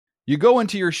You go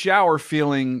into your shower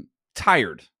feeling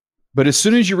tired, but as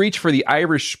soon as you reach for the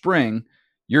Irish Spring,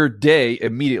 your day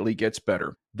immediately gets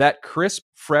better. That crisp,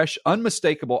 fresh,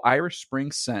 unmistakable Irish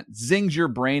Spring scent zings your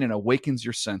brain and awakens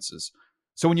your senses.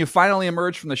 So when you finally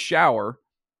emerge from the shower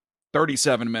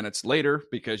 37 minutes later,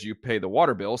 because you pay the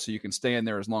water bill so you can stay in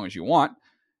there as long as you want,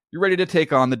 you're ready to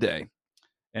take on the day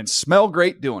and smell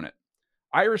great doing it.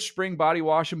 Irish Spring Body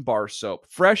Wash and Bar Soap.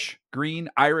 Fresh, green,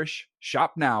 Irish.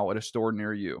 Shop now at a store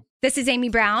near you. This is Amy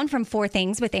Brown from 4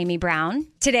 Things with Amy Brown.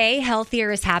 Today,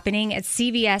 healthier is happening at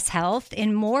CVS Health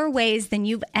in more ways than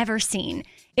you've ever seen.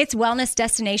 It's wellness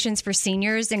destinations for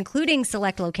seniors, including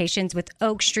select locations with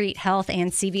Oak Street Health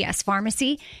and CVS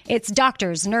Pharmacy. It's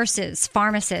doctors, nurses,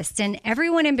 pharmacists, and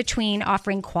everyone in between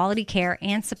offering quality care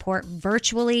and support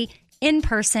virtually, in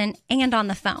person, and on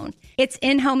the phone. It's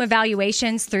in-home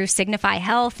evaluations through Signify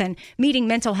Health and meeting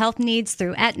mental health needs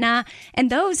through Aetna. And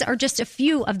those are just a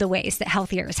few of the ways that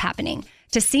healthier is happening.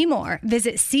 To see more,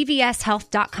 visit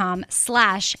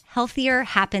cvshealth.com/healthier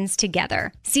happens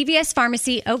together. CVS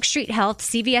Pharmacy, Oak Street Health,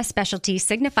 CVS Specialty,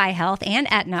 Signify Health,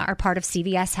 and Aetna are part of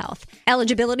CVS Health.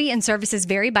 Eligibility and services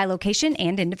vary by location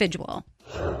and individual.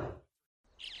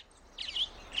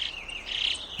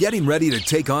 Getting ready to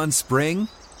take on spring?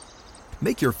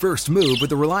 Make your first move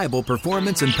with the reliable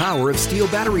performance and power of Steel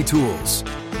battery tools.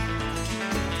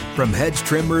 From hedge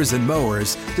trimmers and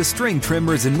mowers to string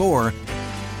trimmers and more,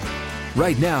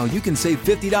 right now you can save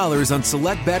 $50 on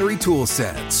select battery tool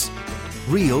sets.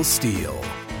 Real Steel.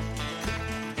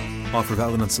 Offer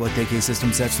valid on select AK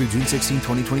system sets through June 16,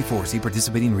 2024. See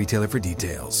participating retailer for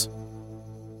details.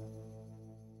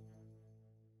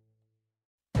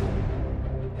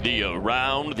 The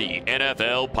Around the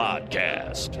NFL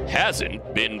podcast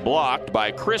hasn't been blocked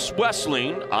by Chris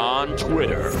Wessling on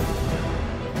Twitter.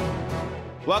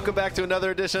 Welcome back to another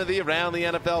edition of the Around the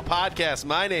NFL podcast.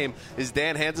 My name is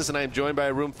Dan Hansis, and I am joined by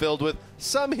a room filled with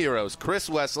some heroes, Chris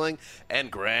Wessling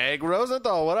and Greg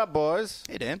Rosenthal. What up, boys?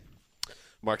 Hey, Dan.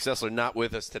 Mark Sessler not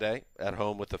with us today, at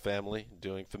home with the family,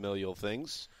 doing familial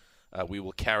things. We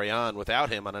will carry on without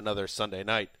him on another Sunday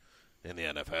night in the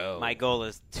NFL. My goal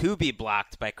is to be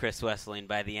blocked by Chris Wessling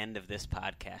by the end of this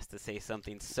podcast, to say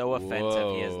something so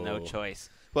offensive he has no choice.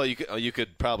 Well, you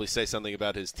could probably say something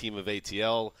about his team of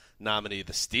ATL nominee,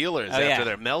 the Steelers, after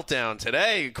their meltdown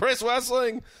today. Chris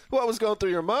Wessling, what was going through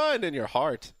your mind and your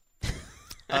heart?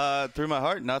 Through my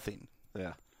heart, nothing.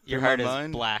 Yeah. Your heart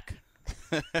is black.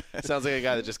 Sounds like a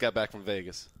guy that just got back from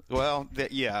Vegas. Well,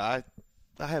 I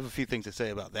have a few things to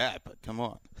say about that, but come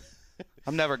on.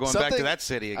 I'm never going back to that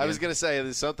city again. I was going to say,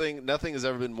 nothing has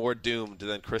ever been more doomed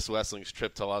than Chris Wessling's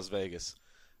trip to Las Vegas.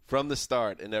 From the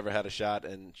start, it never had a shot,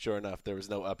 and sure enough, there was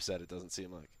no upset, it doesn't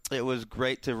seem like. It was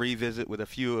great to revisit with a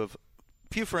few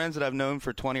friends that I've known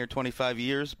for 20 or 25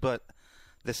 years, but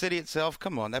the city itself,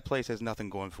 come on, that place has nothing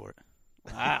going for it.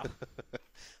 Wow.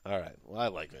 All right. Well, I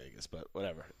like Vegas, but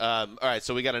whatever. All right,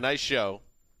 so we got a nice show,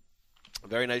 a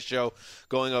very nice show,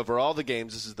 going over all the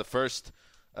games. This is the first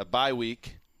bye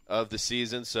week of the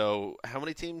season. So how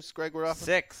many teams, Greg, were off?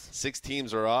 6. 6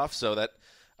 teams are off, so that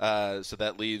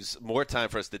leaves more time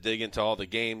for us to dig into all the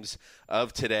games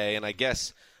of today. And I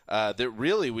guess that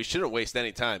really we shouldn't waste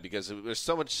any time because there's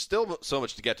so much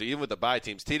to get to, even with the bye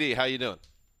teams. TD, how you doing?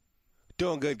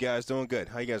 Doing good, guys. Doing good.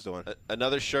 How you guys doing?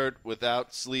 Another shirt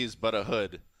without sleeves but a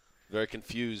hood. Very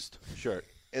confused shirt.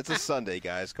 It's a Sunday,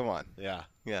 guys. Come on. Yeah.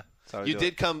 Yeah.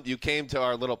 You came to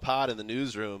our little pod in the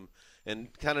newsroom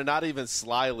and kind of not even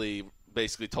slyly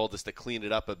basically told us to clean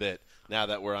it up a bit now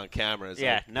that we're on cameras.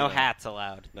 Yeah, no hats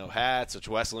allowed. No hats, which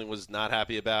Wessling was not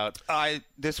happy about.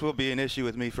 This will be an issue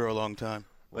with me for a long time.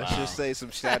 Let's just say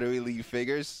some shadowy league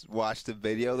figures. Watch the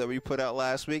video that we put out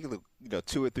last week. 2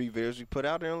 or 3 videos we put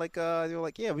out, and they're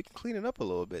like, yeah, we can clean it up a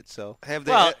little bit. So have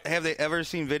they ever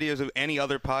seen videos of any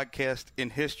other podcast in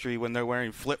history when they're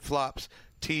wearing flip-flops,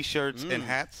 T-shirts, and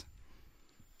hats?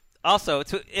 Also,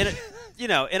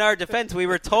 in our defense, we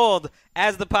were told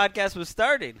as the podcast was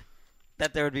starting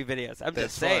that there would be videos. I'm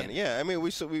just saying. Fine. Yeah, I mean,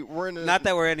 we weren't. Not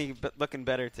that we're looking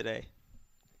better today.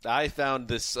 I found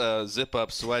this zip-up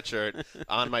sweatshirt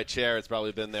on my chair. It's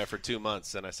probably been there for 2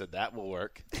 months, and I said, that will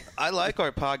work. I like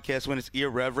our podcast when it's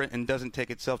irreverent and doesn't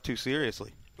take itself too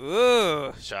seriously.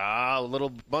 Ooh. A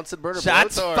little Bunsen burner.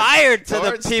 Shots fired to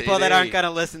the people that aren't going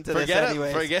to listen to this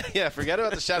anyways. Forget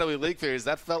about the shadowy league theories.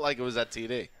 That felt like it was at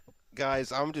TD.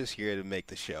 Guys, I'm just here to make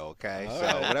the show, okay?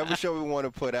 Whatever show we want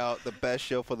to put out, the best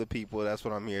show for the people, that's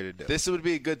what I'm here to do. This would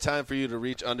be a good time for you to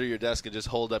reach under your desk and just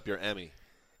hold up your Emmy.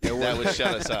 That would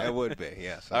shut us up. It would be,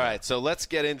 yes. All right, so let's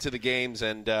get into the games.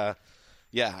 And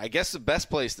Yeah, I guess the best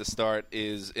place to start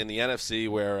is in the NFC,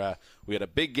 where we had a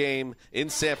big game in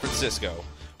San Francisco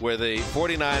where the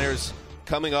 49ers,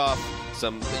 coming off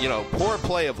some poor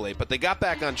play of late, but they got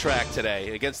back on track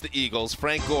today against the Eagles.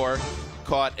 Frank Gore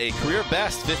caught a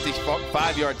career-best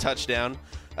 55-yard touchdown.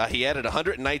 He added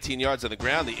 119 yards on the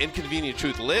ground. The inconvenient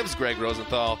truth lives, Greg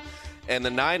Rosenthal. And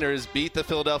the Niners beat the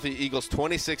Philadelphia Eagles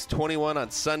 26-21 on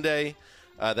Sunday.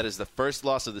 That is the first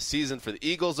loss of the season for the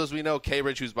Eagles. As we know,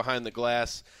 K-Ridge, who's behind the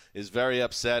glass, is very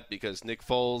upset because Nick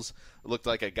Foles looked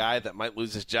like a guy that might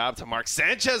lose his job to Mark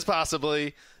Sanchez,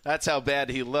 possibly. That's how bad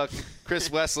he looked. Chris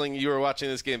Wessling, you were watching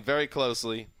this game very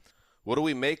closely. What do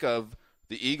we make of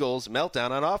the Eagles' meltdown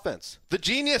on offense? The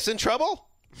genius in trouble?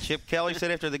 Chip Kelly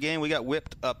said after the game, we got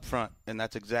whipped up front, and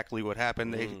that's exactly what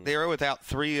happened. They were without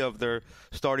 3 of their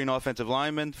starting offensive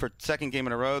linemen. For second game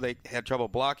in a row, they had trouble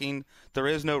blocking. There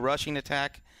is no rushing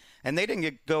attack, and they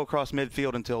didn't go across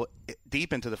midfield until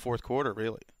deep into the fourth quarter,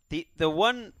 really. The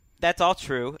one, that's all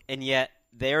true, and yet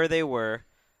there they were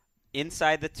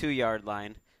inside the 2-yard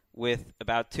line with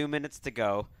about 2 minutes to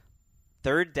go.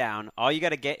 Third down, all you got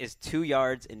to get is 2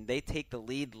 yards, and they take the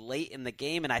lead late in the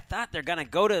game. And I thought they're going to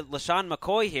go to LaShawn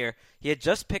McCoy here. He had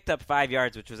just picked up 5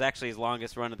 yards, which was actually his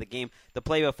longest run of the game. The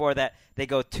play before that, they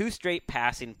go 2 straight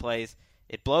passing plays.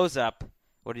 It blows up.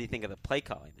 What do you think of the play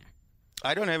calling there?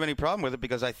 I don't have any problem with it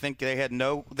because I think they have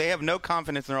no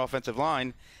confidence in their offensive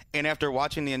line. And after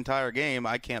watching the entire game,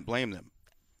 I can't blame them.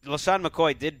 LaShawn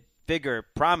McCoy did figure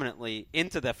prominently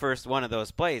into the first one of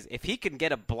those plays. If he can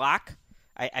get a block,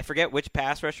 I forget which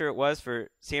pass rusher it was for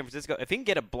San Francisco. If he can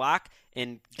get a block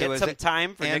and get some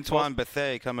time for Antoine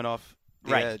Bethea coming off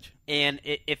the edge. And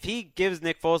if he gives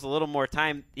Nick Foles a little more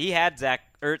time, he had Zach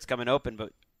Ertz coming open,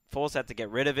 but Foles had to get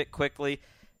rid of it quickly.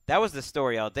 That was the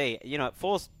story all day.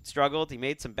 Foles struggled. He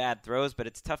made some bad throws, but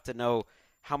it's tough to know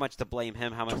how much to blame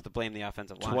him, how much to blame the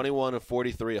offensive line. 21 of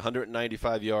 43,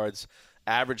 195 yards,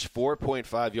 averaged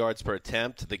 4.5 yards per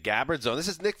attempt. The Gabbard zone. This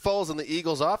is Nick Foles and the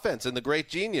Eagles offense and the great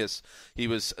genius. He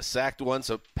was sacked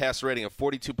once, a pass rating of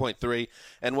 42.3.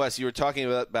 And Wes, you were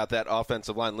talking about that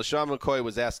offensive line. LaShawn McCoy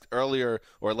was asked earlier,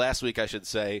 or last week I should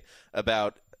say,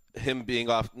 about him being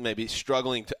off, maybe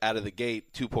struggling out of the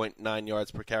gate, 2.9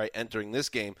 yards per carry entering this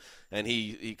game, and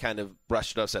he kind of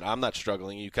brushed it off, said, I'm not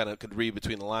struggling. You kind of could read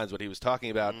between the lines what he was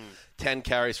talking about. 10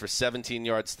 carries for 17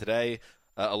 yards today,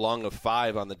 a long of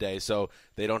 5 on the day, so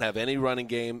they don't have any running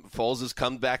game. Foles has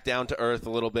come back down to earth a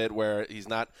little bit where he's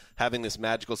not having this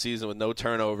magical season with no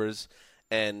turnovers.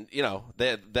 And,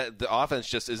 the offense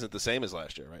just isn't the same as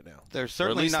last year right now. They're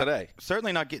certainly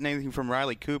not getting anything from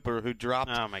Riley Cooper, who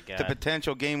dropped the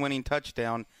potential game-winning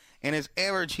touchdown and is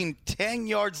averaging 10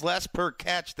 yards less per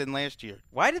catch than last year.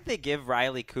 Why did they give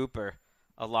Riley Cooper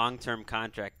a long-term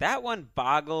contract? That one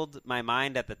boggled my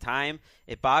mind at the time.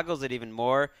 It boggles it even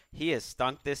more. He has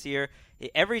stunk this year.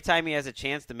 Every time he has a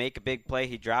chance to make a big play,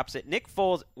 he drops it. Nick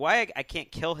Foles, why I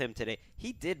can't kill him today,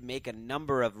 he did make a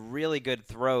number of really good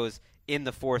throws in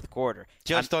the fourth quarter.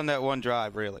 Just on that one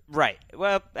drive, really. Right.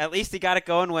 Well, at least he got it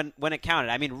going when it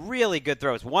counted. I mean, really good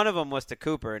throws. One of them was to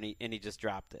Cooper, and he just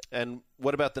dropped it. And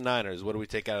what about the Niners? What do we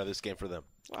take out of this game for them?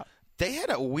 Wow. They had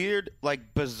a weird,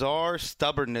 bizarre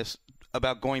stubbornness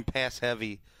about going pass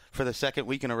heavy for the second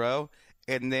week in a row,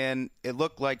 and then it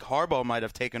looked like Harbaugh might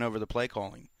have taken over the play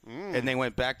calling. And they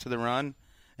went back to the run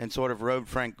and sort of rode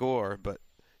Frank Gore. But,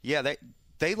 yeah,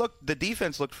 the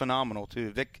defense looked phenomenal,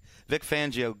 too. Vic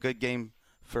Fangio, good game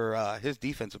for his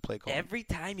defensive play call. Every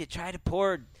time you try to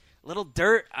pour little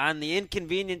dirt on the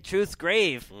inconvenient truth's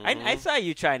grave. I saw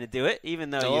you trying to do it,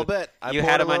 even though you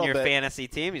had him on your fantasy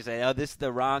team. You say, this is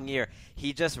the wrong year.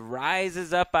 He just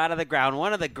rises up out of the ground.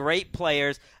 One of the great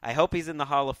players. I hope he's in the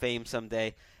Hall of Fame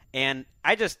someday. And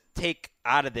I just take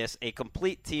out of this a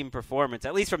complete team performance,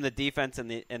 at least from the defense and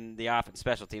the offense.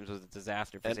 Special teams was a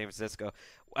disaster for San Francisco.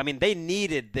 I mean, they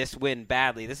needed this win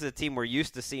badly. This is a team we're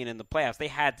used to seeing in the playoffs. They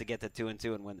had to get to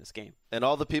 2-2 and win this game. And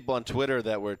all the people on Twitter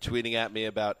that were tweeting at me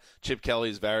about Chip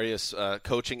Kelly's various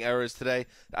coaching errors today,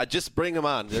 I just bring them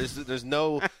on. There's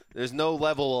no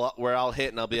level where I'll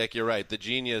hit and I'll be like, you're right. The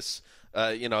genius,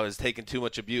 has taken too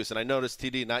much abuse. And I noticed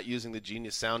TD not using the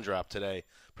genius sound drop today,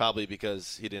 probably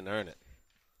because he didn't earn it.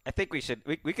 I think we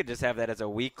could just have that as a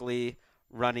weekly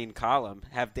running column.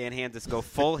 Have Dan Hanzus go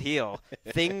full heel.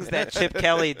 Things that Chip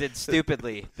Kelly did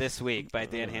stupidly this week by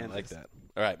Dan Hanzus. I like that.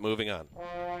 All right, moving on.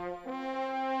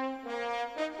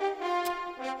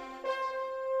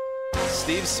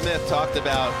 Steve Smith talked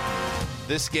about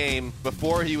this game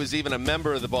before he was even a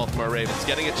member of the Baltimore Ravens,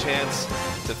 getting a chance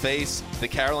to face the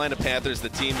Carolina Panthers, the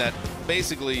team that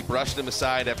basically brushed him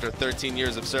aside after 13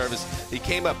 years of service. He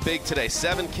came up big today.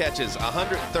 7 catches,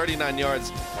 139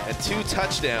 yards, and 2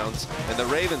 touchdowns. And the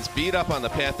Ravens beat up on the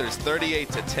Panthers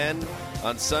 38-10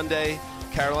 on Sunday.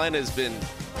 Carolina has been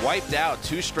wiped out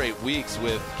 2 straight weeks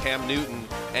with Cam Newton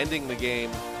ending the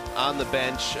game on the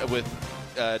bench with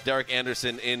Derek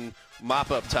Anderson in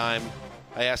mop-up time.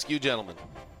 I ask you, gentlemen,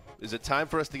 is it time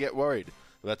for us to get worried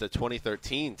about the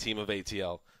 2013 team of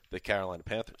ATL, the Carolina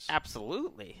Panthers?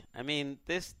 Absolutely. I mean,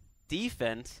 this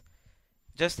defense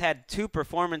just had 2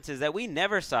 performances that we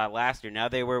never saw last year. Now,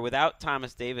 they were without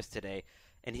Thomas Davis today,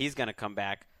 and he's going to come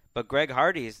back. But Greg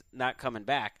Hardy's not coming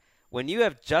back. When you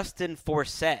have Justin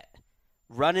Forsett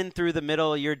running through the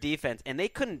middle of your defense, and they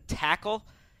couldn't tackle,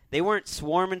 they weren't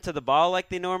swarming to the ball like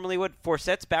they normally would.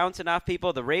 Forsett's bouncing off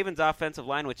people. The Ravens' offensive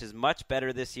line, which is much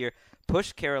better this year,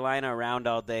 pushed Carolina around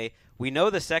all day. We know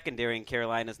the secondary in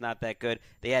Carolina is not that good.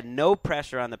 They had no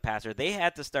pressure on the passer. They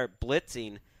had to start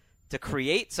blitzing to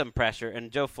create some pressure,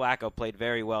 and Joe Flacco played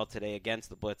very well today against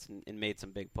the blitz and made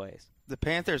some big plays. The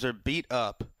Panthers are beat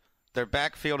up. Their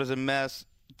backfield is a mess.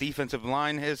 Defensive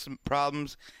line has some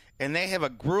problems, and they have a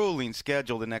grueling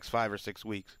schedule the next 5 or 6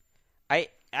 weeks.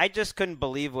 I just couldn't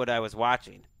believe what I was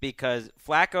watching because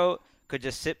Flacco could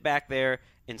just sit back there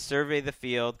and survey the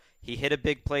field. He hit a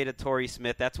big play to Torrey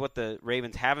Smith. That's what the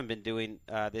Ravens haven't been doing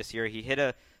this year. He hit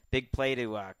a big play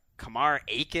to Kamar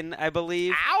Aiken, I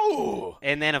believe. Ow!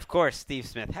 And then, of course, Steve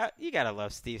Smith. You got to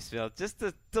love Steve Smith. Just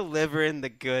delivering the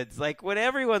goods. Like, when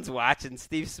everyone's watching,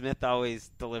 Steve Smith always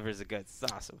delivers the goods.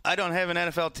 It's awesome. I don't have an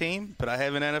NFL team, but I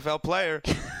have an NFL player.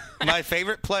 My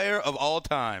favorite player of all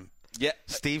time. Yeah,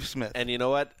 Steve Smith. And you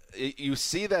know what? You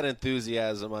see that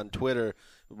enthusiasm on Twitter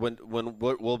when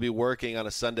we'll be working on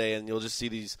a Sunday, and you'll just see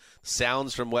these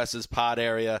sounds from Wes's pod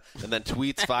area, and then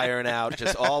tweets firing out,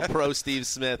 just all pro Steve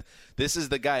Smith. This is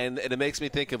the guy, and it makes me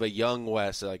think of a young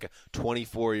Wes, like a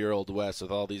 24-year-old Wes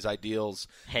with all these ideals,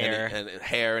 hair,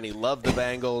 and he loved the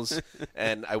Bengals.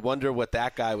 And I wonder what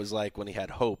that guy was like when he had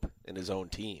hope in his own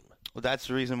team. Well, that's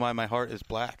the reason why my heart is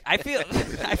black. I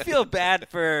feel bad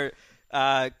for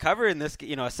covering this,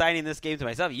 assigning this game to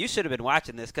myself. You should have been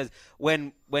watching this because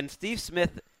when Steve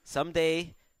Smith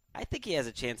someday, I think he has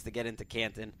a chance to get into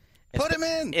Canton. Put him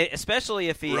in, especially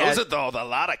if he Rosenthal, a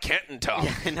lot of Canton talk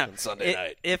on Sunday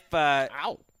night.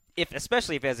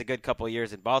 Especially if he has a good couple of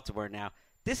years in Baltimore now.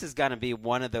 This is going to be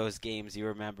one of those games you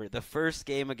remember. The first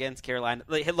game against Carolina.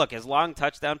 Look, his long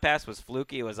touchdown pass was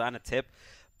fluky. It was on a tip.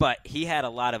 But he had a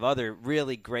lot of other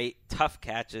really great, tough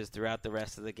catches throughout the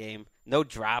rest of the game. No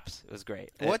drops. It was great.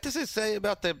 What does it say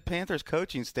about the Panthers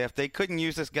coaching staff? They couldn't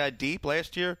use this guy deep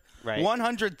last year. Right.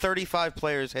 135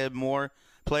 players had more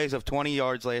plays of 20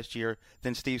 yards last year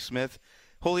than Steve Smith.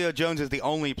 Julio Jones is the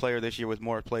only player this year with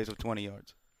more plays of 20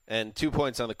 yards. And 2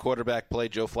 points on the quarterback play.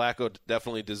 Joe Flacco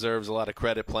definitely deserves a lot of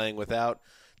credit playing without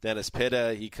Dennis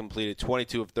Pitta. He completed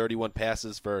 22 of 31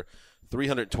 passes for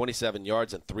 327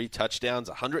 yards and 3 touchdowns,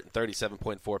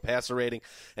 137.4 passer rating.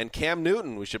 And Cam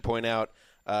Newton, we should point out,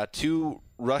 2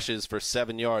 rushes for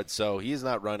 7 yards. So he's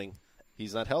not running.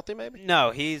 He's not healthy, maybe?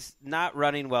 No, he's not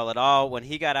running well at all. When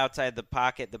he got outside the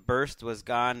pocket, the burst was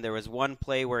gone. There was one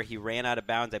play where he ran out of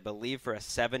bounds, I believe, for a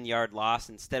 7-yard loss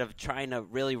instead of trying to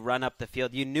really run up the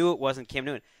field. You knew it wasn't Cam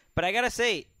Newton. But I got to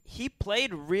say, he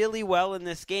played really well in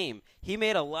this game. He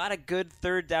made a lot of good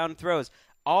third-down throws.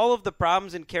 All of the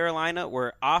problems in Carolina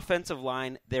were offensive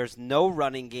line. There's no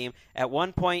running game. At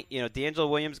one point, D'Angelo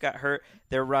Williams got hurt.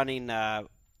 They're running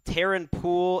Taron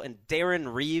Poole and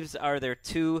Darren Reeves are their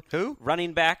 2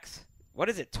 running backs. What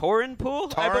is it, Torin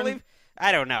Poole, I believe?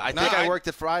 I don't know. I think I worked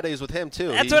at Fridays with him, too.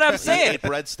 That's what I'm saying. He ate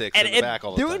breadsticks in the back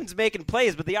all the time. Newton's making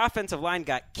plays, but the offensive line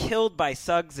got killed by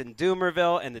Suggs and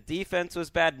Doomerville, and the defense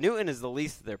was bad. Newton is the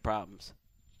least of their problems.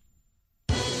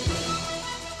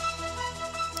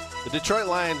 The Detroit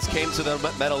Lions came to the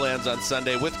Meadowlands on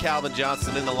Sunday with Calvin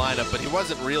Johnson in the lineup, but he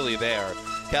wasn't really there.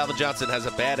 Calvin Johnson has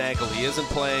a bad ankle. He isn't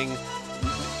playing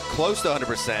close to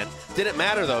 100%. Didn't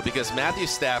matter, though, because Matthew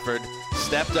Stafford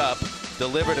stepped up,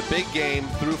 delivered a big game,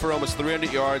 threw for almost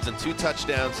 300 yards and 2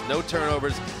 touchdowns, no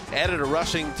turnovers, added a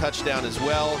rushing touchdown as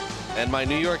well. And my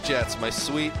New York Jets, my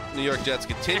sweet New York Jets,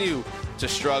 continue to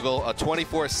struggle. A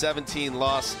 24-17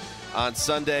 loss on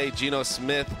Sunday. Geno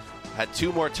Smith had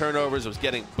 2 more turnovers, was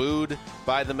getting booed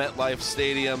by the MetLife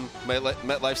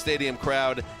Stadium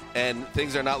crowd, and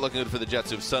things are not looking good for the Jets,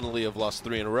 who suddenly have lost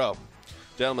 3 in a row.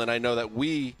 Gentlemen, I know that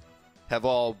we have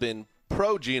all been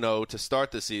pro-Geno to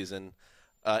start the season.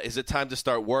 Is it time to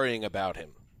start worrying about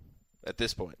him at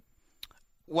this point?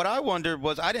 What I wondered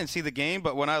was, I didn't see the game,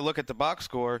 but when I look at the box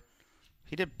score,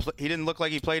 he didn't look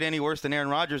like he played any worse than Aaron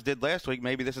Rodgers did last week.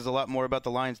 Maybe this is a lot more about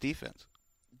the Lions' defense.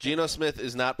 Geno Smith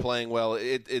is not playing well.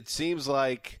 It seems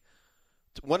like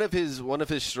one of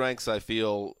his strengths, I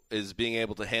feel, is being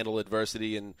able to handle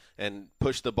adversity and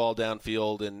push the ball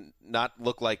downfield and not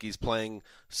look like he's playing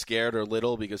scared or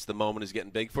little because the moment is getting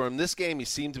big for him. This game, he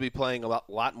seemed to be playing a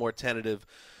lot more tentative.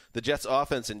 The Jets'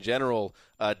 offense in general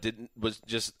was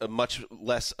just a much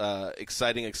less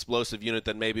exciting, explosive unit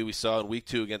than maybe we saw in Week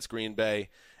 2 against Green Bay.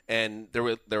 And there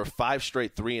were 5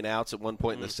 straight 3-and-outs at one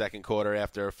point in the second quarter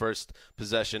after a first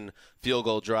possession field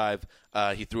goal drive.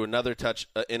 He threw another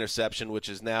interception, which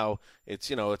is now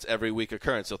it's every week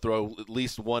occurrence. He'll throw at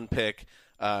least one pick.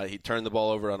 He turned the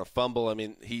ball over on a fumble. I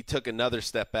mean, he took another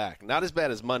step back. Not as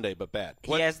bad as Monday, but bad.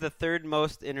 He has the third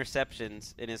most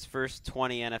interceptions in his first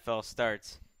 20 NFL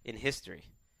starts in history.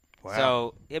 Wow.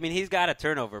 So, I mean, he's got a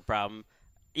turnover problem.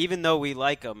 Even though we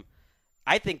like him,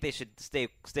 I think they should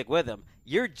stick with him.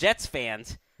 You're Jets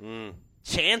fans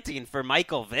chanting for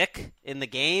Michael Vick in the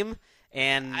game,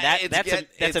 and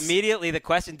that's immediately the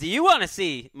question. Do you want to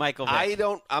see Michael Vick?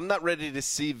 I'm not ready to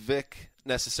see Vick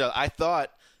necessarily. I thought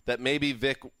that maybe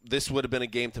Vick, this would have been a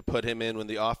game to put him in when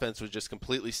the offense was just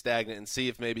completely stagnant and see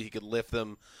if maybe he could lift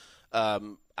them.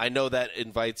 I know that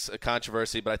invites a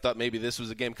controversy, but I thought maybe this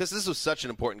was a game because this was such an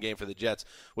important game for the Jets.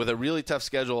 With a really tough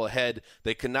schedule ahead,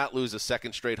 they could not lose a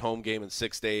second straight home game in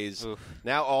 6 days. Oof.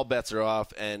 Now all bets are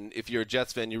off, and if you're a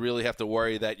Jets fan, you really have to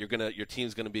worry that your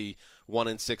team's going to be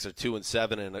 1-6 or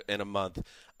 2-7 in a month.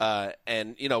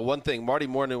 And one thing, Marty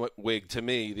Mornhinweg, to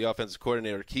me, the offensive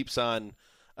coordinator, keeps on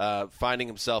finding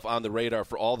himself on the radar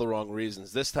for all the wrong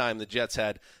reasons. This time, the Jets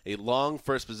had a long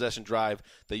first possession drive.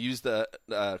 They used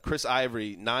Chris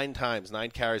Ivory 9 times,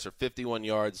 9 carries for 51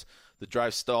 yards. The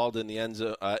drive stalled in the end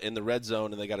zone, in the red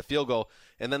zone, and they got a field goal.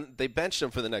 And then they benched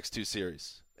him for the next 2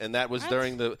 series, and that was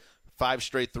during the 5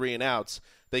 straight 3-and-outs.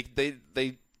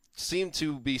 They seem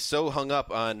to be so hung up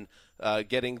on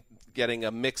getting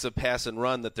a mix of pass and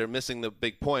run that they're missing the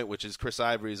big point, which is Chris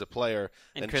Ivory is a player,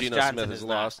 and Geno Smith is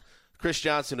lost. Chris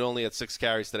Johnson, who only had 6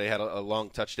 carries today, had a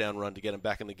long touchdown run to get him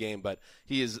back in the game, but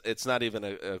it's not even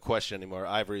a question anymore.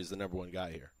 Ivory is the number 1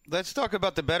 guy here. Let's talk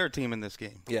about the better team in this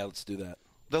game. Yeah, let's do that.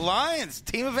 The Lions,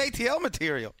 team of ATL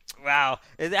material. Wow.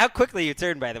 How quickly you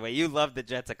turned, by the way. You loved the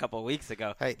Jets a couple of weeks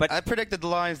ago. Hey, but I predicted the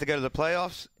Lions to go to the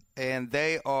playoffs, and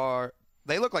they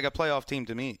look like a playoff team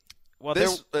to me. Well,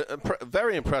 this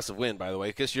very impressive win, by the way,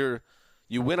 because you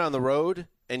win on the road,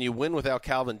 and you win without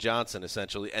Calvin Johnson,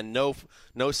 essentially, and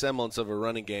no semblance of a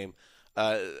running game.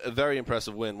 A very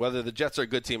impressive win. Whether the Jets are a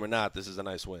good team or not, this is a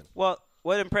nice win. Well,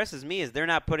 what impresses me is they're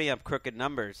not putting up crooked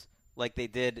numbers like they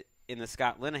did in the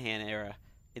Scott Linehan era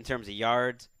in terms of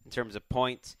yards, in terms of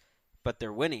points, but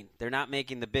they're winning. They're not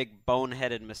making the big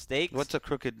boneheaded mistakes. What's a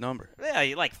crooked number?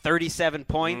 Yeah, like 37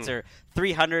 points or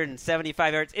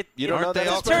 375 yards. You don't know they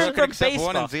all turn from except baseball.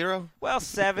 1 and 0? Well,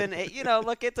 7, 8.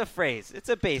 Look, it's a phrase. It's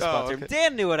a baseball term.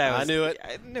 Dan knew what I was. I knew it.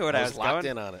 I knew what I was locked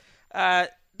going. in on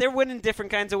it. They're winning different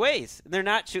kinds of ways. They're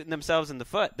not shooting themselves in the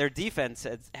foot. Their defense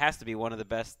has to be one of the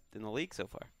best in the league so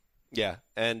far. Yeah,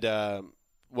 and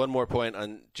one more point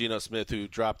on Geno Smith, who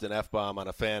dropped an F-bomb on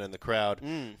a fan in the crowd,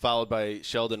 followed by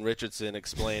Sheldon Richardson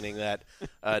explaining that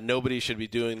nobody should be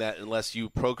doing that unless you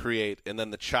procreate, and then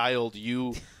the child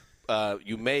you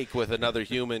make with another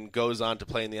human goes on to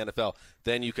play in the NFL.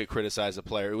 Then you could criticize a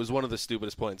player. It was one of the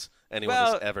stupidest points anyone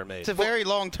has ever made. It's a very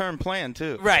long-term plan,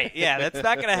 too. Right, yeah. That's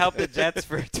not going to help the Jets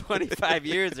for 25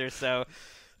 years or so.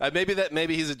 Maybe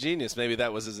he's a genius. Maybe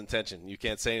that was his intention. You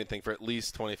can't say anything for at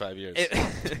least 25 years.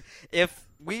 If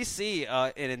we see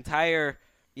an entire,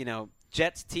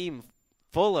 Jets team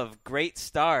full of great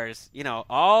stars,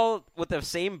 all with the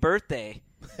same birthday,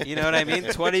 you know what I mean?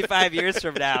 25 years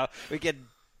from now, we could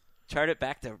chart it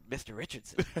back to Mr.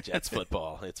 Richardson. Jets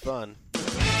football. It's fun.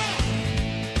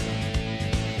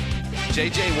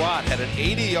 J.J. Watt had an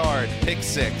 80-yard pick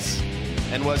six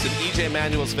and was in E.J.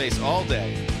 Manuel's face all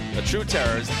day. A true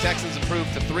terror as the Texans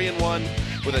improved to 3-1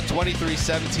 with a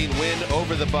 23-17 win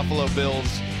over the Buffalo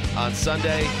Bills on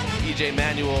Sunday. E.J.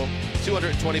 Manuel,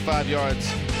 225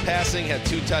 yards passing, had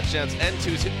 2 touchdowns and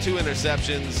two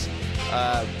interceptions.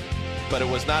 But it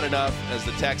was not enough as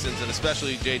the Texans, and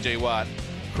especially J.J. Watt,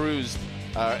 cruised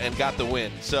and got the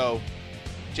win. So,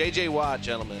 J.J. Watt,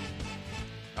 gentlemen,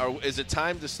 is it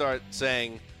time to start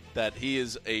saying that he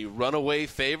is a runaway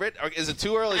favorite? Or is it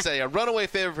too early to say a runaway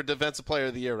favorite for Defensive Player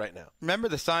of the Year right now? Remember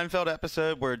the Seinfeld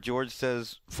episode where George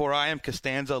says, "For I am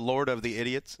Costanza, Lord of the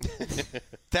Idiots"?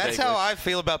 That's how I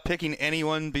feel about picking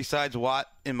anyone besides Watt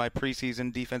in my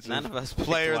preseason Defensive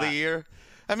Player of the Year.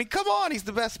 I mean, come on. He's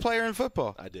the best player in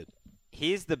football. I did.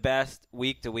 He's the best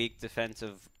week-to-week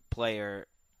defensive player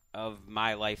of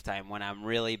my lifetime when I'm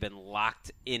really been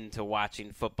locked into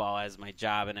watching football as my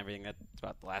job and everything. That's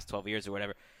about the last 12 years or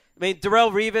whatever. I mean,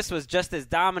 Darrelle Revis was just as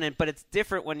dominant, but it's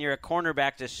different when you're a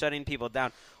cornerback just shutting people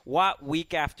down. Watt,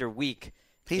 week after week.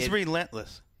 He's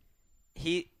relentless.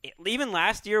 Even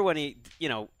last year when it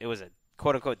was a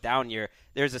quote-unquote down year,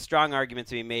 there's a strong argument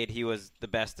to be made he was the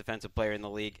best defensive player in the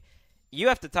league. You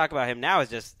have to talk about him now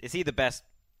is he the best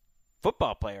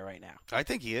football player right now? I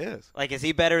think he is. Like, is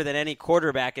he better than any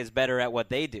quarterback is better at what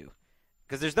they do?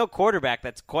 Because there's no quarterback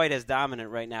that's quite as dominant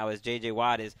right now as J.J.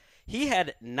 Watt is. He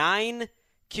had 9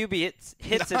 QB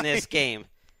hits in this game.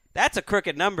 That's a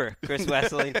crooked number, Chris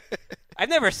Wesseling. I've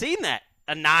never seen that,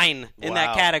 a 9 in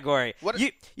that category.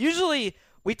 Usually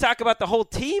we talk about the whole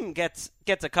team gets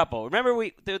a couple. Remember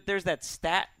there's that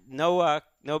stat, no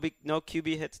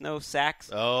QB hits, no sacks.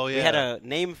 Oh, yeah. We had a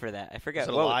name for that. I forget.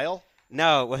 Was it Lyle?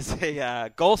 No, it was a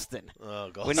Golston. Oh,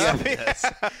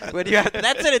 Golston. When you have,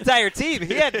 that's an entire team.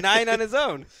 He had 9 on his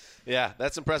own. Yeah,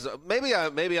 that's impressive. Maybe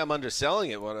I'm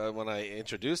underselling it when I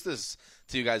introduce this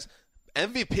to you guys.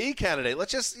 MVP candidate.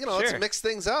 Let's just let's mix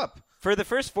things up. For the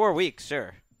first 4 weeks,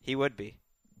 sure, he would be.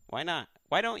 Why not?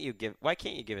 Why can't you give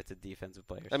it to defensive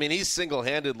players? I mean, he's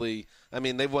single-handedly. I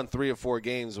mean, they've won 3 or 4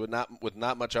 games with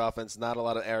not much offense, not a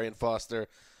lot of Arian Foster.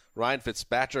 Ryan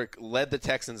Fitzpatrick led the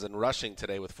Texans in rushing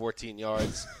today with 14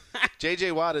 yards.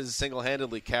 J.J. Watt is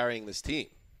single-handedly carrying this team.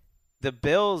 The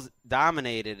Bills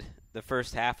dominated the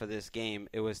first half of this game.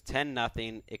 It was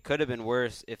 10-0. It could have been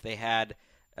worse if they had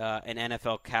an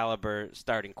NFL-caliber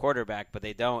starting quarterback, but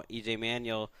they don't. E.J.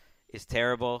 Manuel is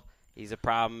terrible. He's a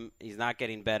problem. He's not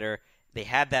getting better. They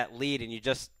had that lead, and you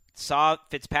just saw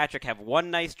Fitzpatrick have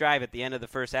one nice drive at the end of the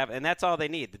first half, and that's all they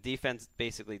need. The defense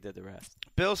basically did the rest.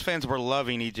 Bills fans were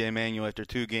loving E.J. Manuel after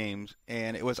 2 games,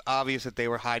 and it was obvious that they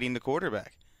were hiding the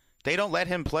quarterback. They don't let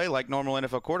him play like normal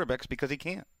NFL quarterbacks because he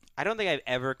can't. I don't think I've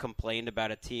ever complained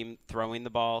about a team throwing the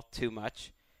ball too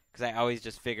much because I always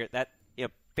just figured that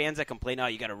fans that complain,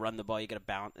 you got to run the ball, you got to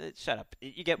bounce. Shut up.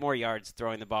 You get more yards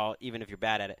throwing the ball even if you're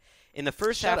bad at it. In the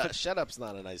first half, shut up's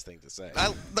not a nice thing to say.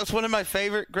 That's one of my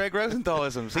favorite Greg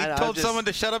Rosenthalisms. He told someone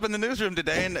to shut up in the newsroom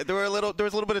today, and there was a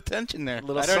little bit of tension there.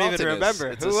 I don't even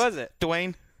remember. Who was it?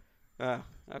 Dwayne. Oh,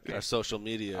 okay. Our social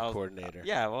media coordinator.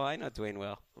 Yeah, well, I know Dwayne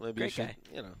well. Maybe Great guy.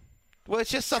 Well,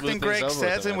 it's just something Greg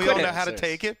says, and we all know how to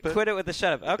take it. But quit it with the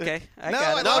shut up. Okay.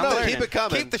 No, keep it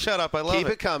coming. Keep the shut up. I love it. Keep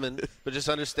it coming, but just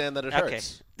understand that it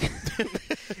hurts.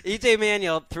 E.J.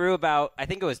 Manuel threw about, I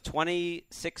think it was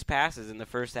 26 passes in the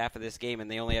first half of this game, and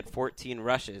they only had 14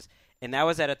 rushes. And that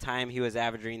was at a time he was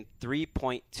averaging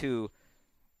 3.2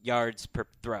 yards per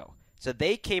throw. So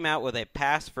they came out with a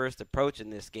pass-first approach in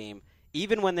this game,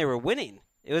 even when they were winning.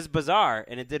 It was bizarre,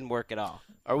 and it didn't work at all.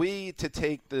 Are we to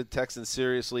take the Texans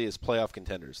seriously as playoff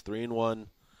contenders? 3-1,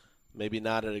 maybe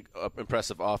not an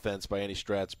impressive offense by any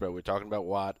stretch, but we're talking about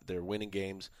Watt. They're winning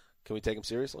games. Can we take them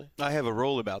seriously? I have a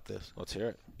rule about this. Let's hear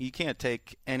it. You can't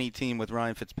take any team with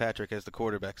Ryan Fitzpatrick as the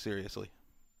quarterback seriously.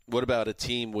 What about a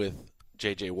team with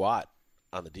J.J. Watt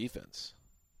on the defense?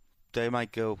 They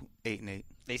might go 8-8.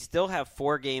 They still have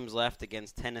 4 games left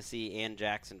against Tennessee and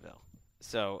Jacksonville.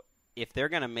 So if they're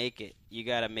going to make it, you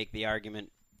got to make the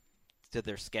argument to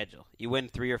their schedule. You win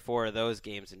 3 or 4 of those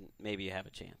games, and maybe you have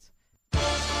a chance.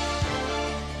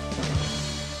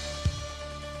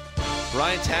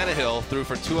 Ryan Tannehill threw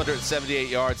for 278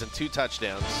 yards and 2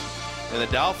 touchdowns. And the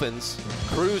Dolphins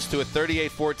cruised to a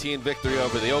 38-14 victory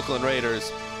over the Oakland Raiders,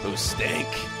 who stink.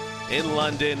 In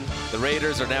London, the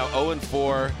Raiders are now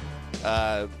 0-4.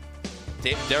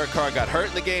 Derek Carr got hurt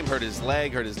in the game, hurt his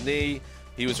leg, hurt his knee.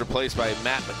 He was replaced by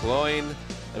Matt McGloin.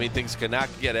 I mean, things could not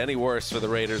get any worse for the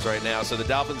Raiders right now. So the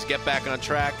Dolphins get back on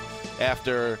track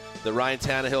after the Ryan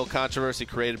Tannehill controversy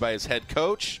created by his head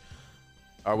coach.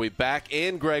 Are we back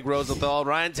in Greg Rosenthal?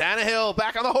 Ryan Tannehill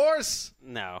back on the horse?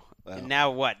 No. Well. Now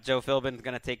what? Joe Philbin's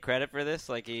going to take credit for this?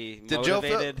 Like he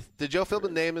motivated? Did Joe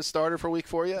Philbin name his starter for Week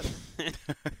 4 yet?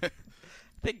 I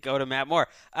think go to Matt Moore.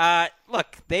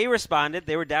 Look, they responded.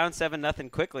 They were down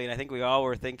 7-0 quickly, and I think we all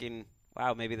were thinking,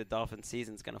 wow, maybe the Dolphins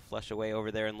season's going to flush away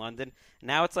over there in London.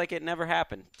 Now it's like it never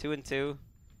happened. 2-2.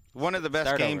 One of the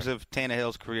best games of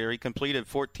Tannehill's career. He completed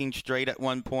 14 straight at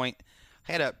one point.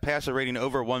 Had a passer rating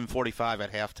over 145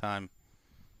 at halftime.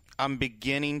 I'm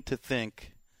beginning to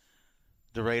think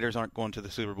the Raiders aren't going to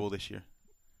the Super Bowl this year.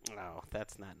 No,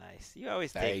 that's not nice. You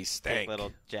always take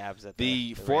little jabs at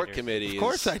the Fork Raiders. Committee. Of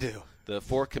course I do. The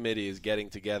Fork Committee is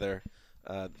getting together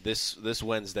this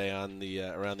Wednesday on the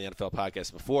Around the NFL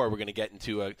podcast. Before we're going to get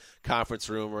into a conference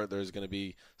room where there's going to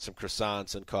be some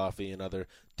croissants and coffee and other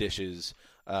dishes,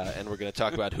 and we're going to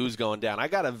talk about who's going down. I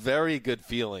got a very good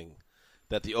feeling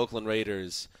that the Oakland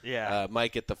Raiders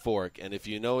might get the fork. And if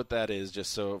you know what that is,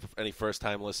 just so for any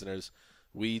first-time listeners,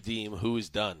 we deem who's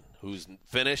done, who's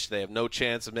finished. They have no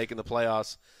chance of making the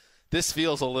playoffs. This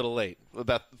feels a little late,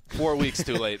 about 4 weeks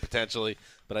too late potentially,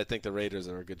 but I think the Raiders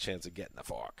are a good chance of getting the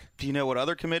fork. Do you know what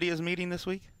other committee is meeting this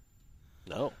week?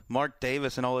 No. Mark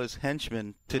Davis and all his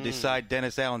henchmen to decide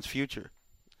Dennis Allen's future.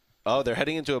 Oh, they're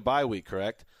heading into a bye week,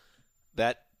 correct?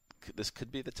 This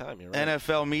could be the time. You're right.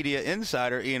 NFL media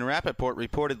insider Ian Rappaport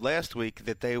reported last week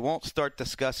that they won't start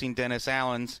discussing Dennis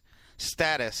Allen's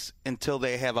status until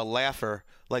they have a laugher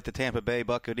like the Tampa Bay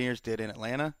Buccaneers did in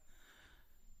Atlanta.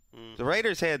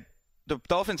 The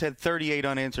Dolphins had 38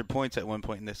 unanswered points at one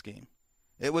point in this game.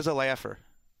 It was a laugher.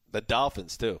 The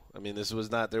Dolphins too. I mean, this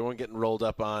was not. They weren't getting rolled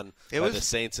up on by the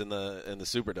Saints in the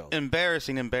Superdome.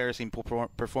 Embarrassing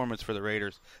performance for the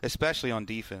Raiders, especially on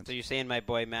defense. So you're saying my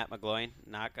boy Matt McGloin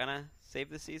not gonna save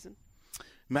the season?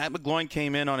 Matt McGloin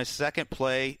came in on his second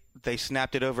play. They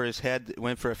snapped it over his head,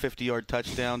 went for a 50-yard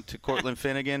touchdown to Cortland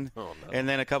Finnegan, and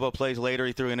then a couple of plays later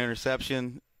he threw an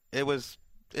interception. It was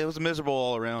miserable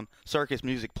all around. Circus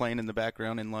music playing in the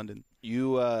background in London.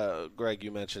 You, Greg,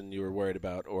 you mentioned you were worried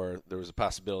about, or there was a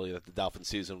possibility that the Dolphin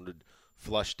season would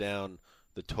flush down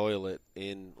the toilet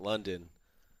in London.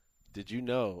 Did you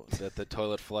know that the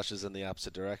toilet flushes in the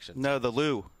opposite direction? No, the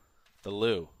loo. The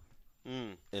loo.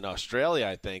 In Australia,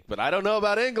 I think, but I don't know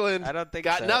about England. I don't think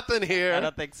got so. nothing here. I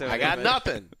don't think so. I got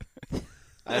nothing.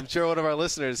 I'm sure one of our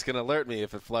listeners can alert me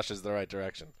if it flushes the right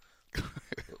direction.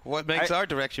 What makes our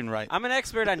direction right? I'm an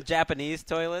expert on Japanese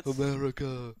toilets.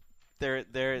 America.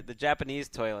 They're the Japanese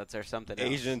toilets or something else.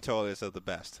 Asian toilets are the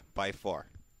best, by far.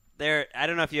 I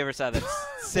don't know if you ever saw that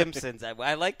Simpsons.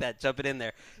 I like that, jumping in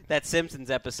there. That Simpsons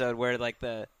episode where like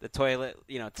the toilet,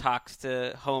 talks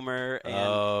to Homer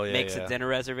and makes a dinner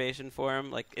reservation for him.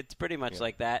 Like it's pretty much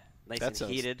like that. Nice that and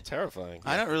heated. Terrifying.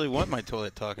 I don't really want my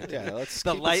toilet talking to me. Let's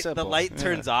the keep light. it simple. The light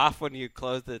turns off when you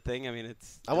close the thing. I mean,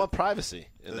 I want privacy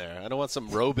in there. I don't want some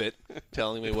robot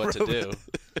telling me what to do.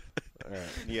 All right.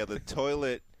 Yeah, the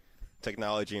toilet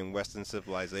technology in Western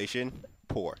civilization,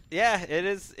 poor. Yeah, it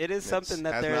is something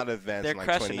that has they're not advanced they're in like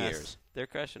crushing 20 us. years. They're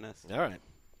crushing us. All right.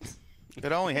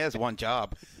 It only has one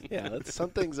job. Yeah,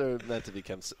 some things are meant to be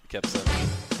kept simple.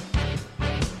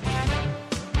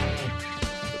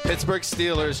 The Pittsburgh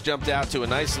Steelers jumped out to a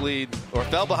nice lead, or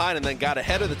fell behind and then got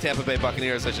ahead of the Tampa Bay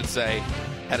Buccaneers, I should say.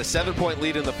 Had a 7-point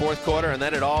lead in the fourth quarter, and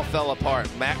then it all fell apart.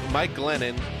 Mike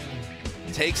Glennon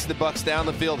takes the Bucs down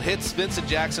the field, hits Vincent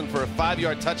Jackson for a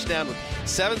 5-yard touchdown with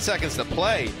 7 seconds to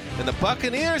play. And the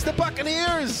Buccaneers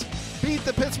beat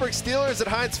the Pittsburgh Steelers at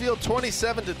Heinz Field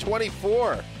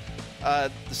 27-24.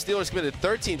 The Steelers committed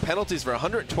 13 penalties for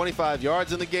 125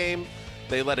 yards in the game.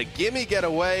 They let a gimme get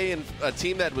away in a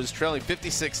team that was trailing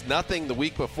 56-0 the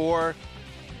week before.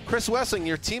 Chris Wessling,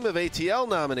 your Team of ATL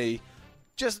nominee,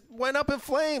 just went up in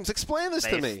flames. Explain this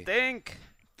to me. They stink.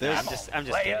 I'm just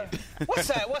kidding.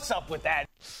 What's up with that?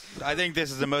 I think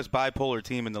this is the most bipolar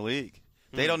team in the league.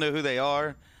 They don't know who they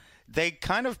are. They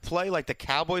kind of play like the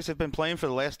Cowboys have been playing for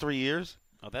the last 3 years.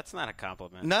 Oh, that's not a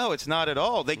compliment. No, it's not at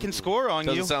all. They can score on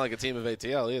you. Doesn't sound like a team of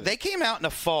ATL either. They came out in a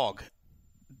fog.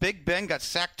 Big Ben got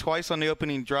sacked twice on the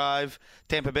opening drive.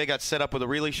 Tampa Bay got set up with a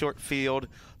really short field.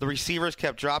 The receivers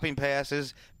kept dropping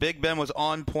passes. Big Ben was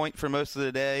on point for most of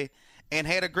the day and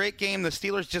had a great game. The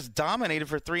Steelers just dominated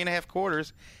for 3.5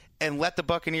 quarters and let the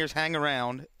Buccaneers hang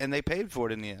around, and they paid for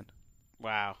it in the end.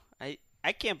 Wow.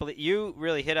 I can't believe you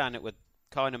really hit on it with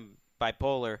calling him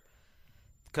bipolar,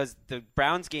 because the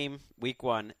Browns game, week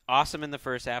 1, awesome in the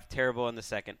first half, terrible in the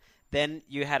second. Then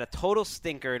you had a total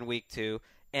stinker in week 2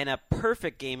 and a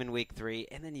perfect game in week 3,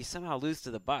 and then you somehow lose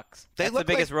to the Bucs. That's the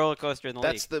biggest roller coaster in the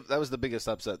league. That was the biggest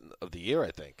upset of the year, I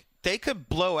think. They could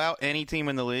blow out any team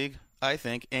in the league, I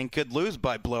think, and could lose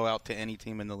by blowout to any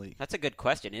team in the league. That's a good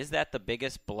question. Is that the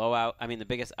biggest blowout? I mean, the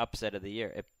biggest upset of the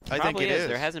year? It I think it is.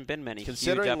 There hasn't been many.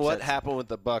 Considering what happened with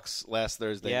the Bucs last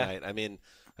Thursday night, I mean,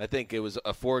 I think it was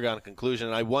a foregone conclusion.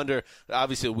 And I wonder,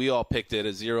 obviously, we all picked it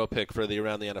a 0 pick for the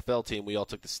Around the NFL team. We all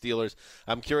took the Steelers.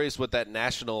 I'm curious what that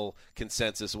national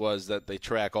consensus was that they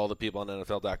track all the people on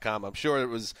NFL.com. I'm sure it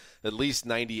was at least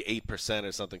 98%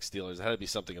 or something Steelers. It had to be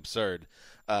something absurd.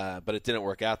 But it didn't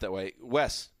work out that way.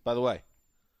 Wes, by the way,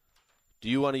 do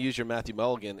you want to use your Matthew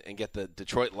Mulligan and get the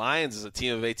Detroit Lions as a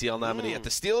Team of ATL nominee at the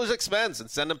Steelers' expense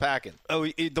and send them packing? Oh,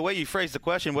 the way you phrased the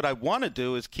question, what I want to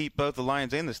do is keep both the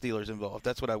Lions and the Steelers involved.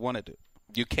 That's what I want to do.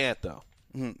 You can't, though.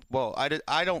 Well,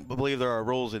 I don't believe there are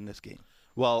rules in this game.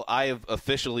 Well, I have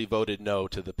officially voted no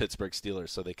to the Pittsburgh Steelers,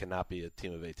 so they cannot be a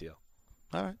Team of ATL.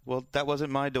 All right. Well, that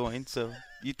wasn't my doing, so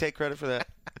you take credit for that.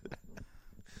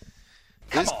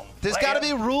 Come on, There's got to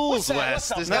be rules, Wes.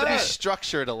 There's got to be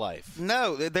structure to life.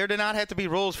 No, there do not have to be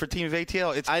rules for Team of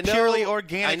ATL. It's purely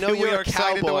organic. I know you're a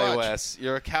cowboy, Wes.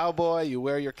 You're a cowboy. You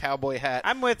wear your cowboy hat.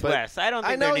 I'm with Wes. I don't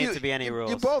think there needs to be any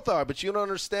rules. You both are, but you don't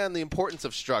understand the importance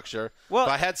of structure. Well,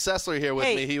 if I had Sessler here with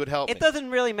me, he would help me. It doesn't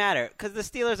really matter because the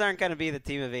Steelers aren't going to be the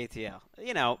Team of ATL.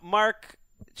 You know, Mark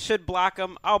should block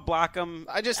him. I'll block him.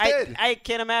 I just did. I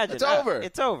can't imagine. It's over.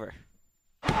 It's over.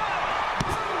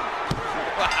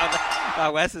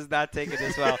 Wow, Wes is not taking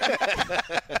this well.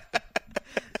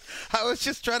 I was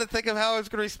just trying to think of how I was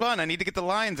going to respond. I need to get the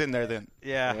Lions in there then.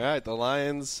 Yeah. All right, the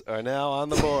Lions are now on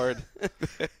the board,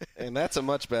 and that's a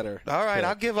much better. All right, pick.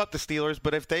 I'll give up the Steelers,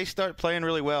 but if they start playing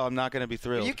really well, I'm not going to be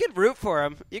thrilled. You can root for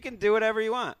them. You can do whatever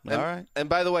you want. All right. And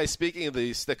by the way, speaking of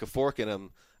the stick a fork in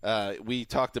them, we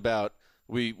talked about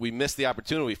we missed the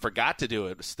opportunity. We forgot to do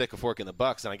it. Stick a fork in the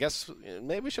Bucks, and I guess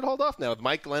maybe we should hold off now with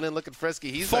Mike Glennon looking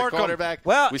frisky. He's our quarterback.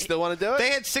 Well, we still want to do it. They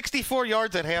had 64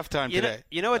 yards at halftime today.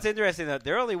 You know what's interesting though?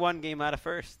 They're only one game out of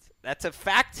first. That's a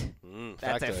fact.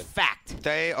 That's a fact.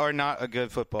 They are not a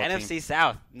good football team. NFC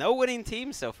South, no winning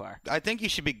team so far. I think you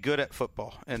should be good at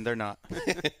football, and they're not. That's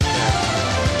good.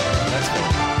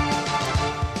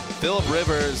 Phillip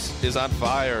Rivers is on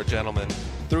fire, gentlemen.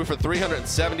 Threw for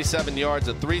 377 yards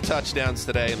and 3 touchdowns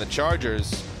today, and the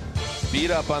Chargers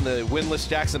beat up on the winless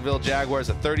Jacksonville Jaguars,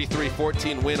 a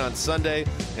 33-14 win on Sunday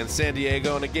in San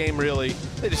Diego. In a game, really,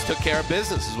 they just took care of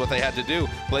business is what they had to do.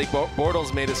 Blake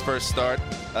Bortles made his first start,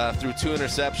 threw 2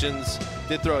 interceptions,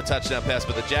 did throw a touchdown pass,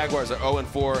 but the Jaguars are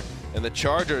 0-4, and the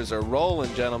Chargers are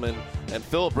rolling, gentlemen, and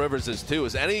Phillip Rivers is too.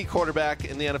 Is any quarterback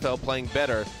in the NFL playing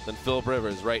better than Phillip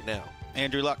Rivers right now?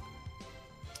 Andrew Luck.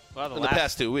 Well, in the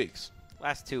past 2 weeks.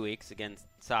 Last 2 weeks against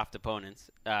soft opponents,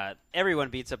 everyone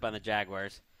beats up on the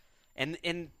Jaguars. And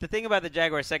the thing about the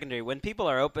Jaguars secondary, when people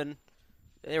are open,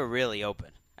 they were really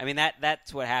open. I mean,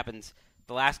 that's what happens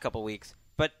the last couple weeks.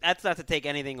 But that's not to take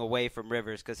anything away from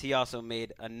Rivers because he also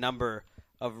made a number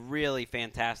of really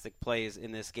fantastic plays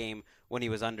in this game when he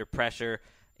was under pressure,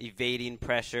 evading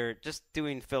pressure, just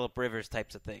doing Phillip Rivers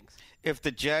types of things. If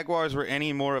the Jaguars were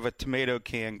any more of a tomato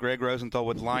can, Greg Rosenthal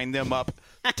would line them up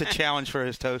to challenge for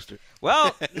his toaster.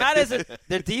 Well, not as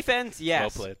their defense, yes.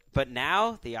 Well played. But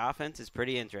now the offense is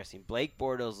pretty interesting. Blake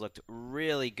Bortles looked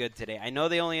really good today. I know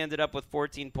they only ended up with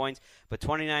 14 points, but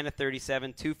 29 to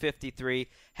 37, 253,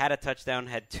 had a touchdown,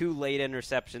 had 2 late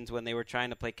interceptions when they were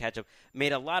trying to play catch-up,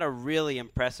 made a lot of really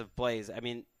impressive plays. I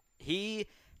mean, he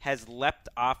has leapt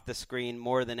off the screen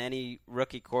more than any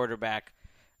rookie quarterback.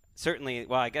 Certainly,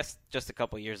 well, I guess just a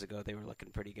couple years ago they were looking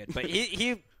pretty good. But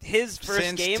his first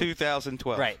Since game,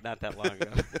 2012, right? Not that long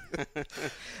ago.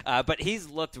 But he's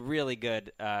looked really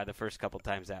good the first couple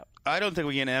times out. I don't think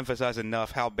we can emphasize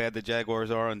enough how bad the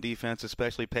Jaguars are on defense,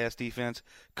 especially pass defense.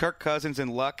 Kirk Cousins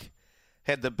and Luck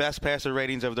had the best passer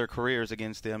ratings of their careers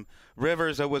against them.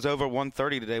 Rivers was over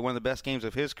 130 today, one of the best games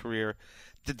of his career.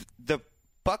 The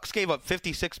Bucks gave up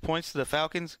 56 points to the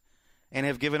Falcons and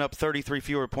have given up 33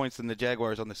 fewer points than the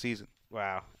Jaguars on the season.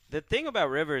 Wow. The thing about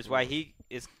Rivers, why he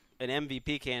is an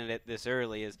MVP candidate this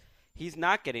early, is he's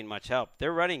not getting much help.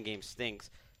 Their running game stinks.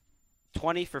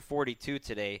 20 for 42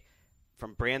 today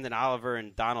from Brandon Oliver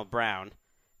and Donald Brown.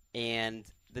 And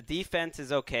the defense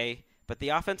is okay, but the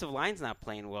offensive line's not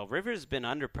playing well. Rivers has been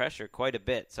under pressure quite a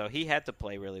bit, so he had to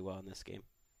play really well in this game.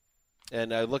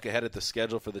 And I look ahead at the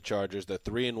schedule for the Chargers. They're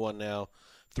 3-1 now.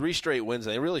 3 straight wins.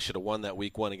 They really should have won that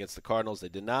week 1 against the Cardinals. They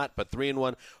did not, but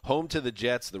 3-1. Home to the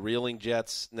Jets, the reeling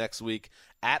Jets next week.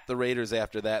 At the Raiders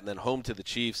after that, and then home to the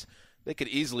Chiefs. They could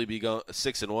easily be going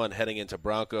 6-1 heading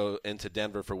into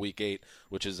Denver for week 8,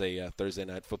 which is a Thursday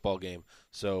night football game.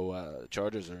 So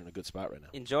Chargers are in a good spot right now.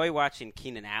 Enjoy watching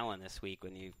Keenan Allen this week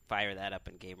when you fire that up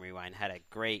in Game Rewind. Had a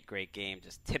great game.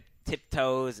 Just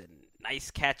tiptoes and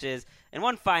nice catches. And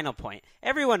one final point.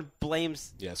 Everyone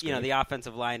blames the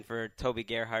offensive line for Toby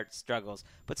Gerhart's struggles.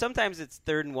 But sometimes it's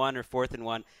 3rd and 1 or 4th and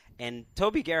 1. And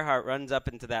Toby Gerhart runs up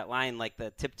into that line like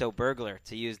the tiptoe burglar,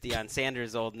 to use Deion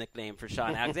Sanders' old nickname for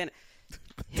Sean Alexander.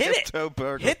 Hit tiptoe it.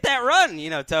 Burglar. Hit that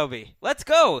run, Toby. Let's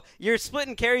go. You're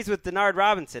splitting carries with Denard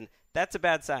Robinson. That's a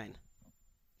bad sign.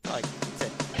 That's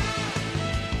it.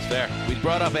 It's fair. We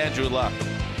brought up Andrew Luck.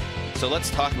 So let's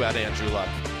talk about Andrew Luck.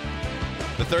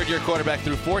 The third-year quarterback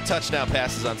threw 4 touchdown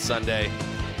passes on Sunday,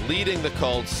 leading the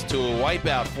Colts to a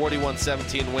wipeout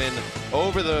 41-17 win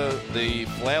over the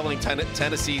flailing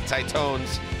Tennessee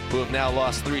Titans, who have now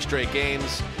lost 3 straight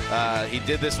games. He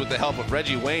did this with the help of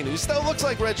Reggie Wayne, who still looks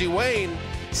like Reggie Wayne.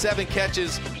 7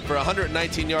 catches for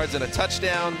 119 yards and a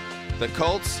touchdown. The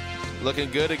Colts looking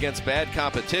good against bad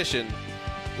competition.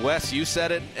 Wes, you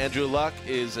said it. Andrew Luck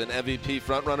is an MVP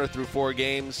frontrunner through 4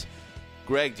 games.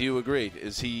 Greg, do you agree?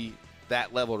 Is he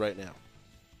that level right now?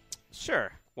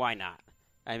 Sure, why not?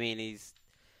 I mean, it's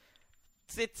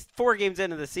 4 games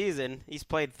into the season. He's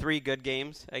played 3 good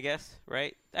games, I guess,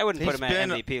 right? I wouldn't put him at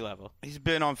MVP level. He's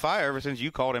been on fire ever since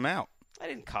you called him out. I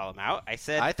didn't call him out. I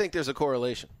think there's a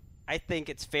correlation. I think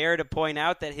it's fair to point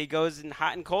out that he goes in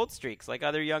hot and cold streaks like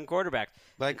other young quarterbacks.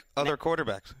 Like other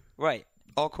quarterbacks. Right.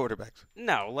 All quarterbacks.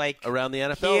 No, like around the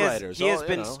NFL writers. He has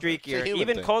been streakier.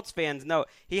 Even Colts fans know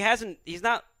he's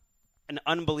not an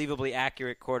unbelievably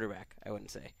accurate quarterback, I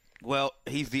wouldn't say. Well,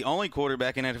 he's the only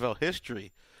quarterback in NFL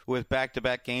history with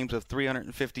back-to-back games of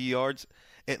 350 yards,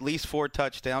 at least 4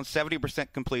 touchdowns,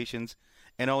 70% completions,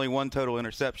 and only 1 total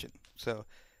interception. So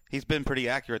he's been pretty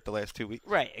accurate the last 2 weeks.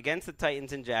 Right, against the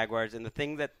Titans and Jaguars. And the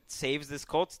thing that saves this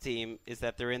Colts team is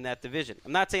that they're in that division.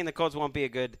 I'm not saying the Colts won't be a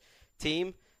good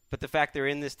team, but the fact they're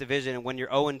in this division, and when you're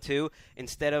 0-2,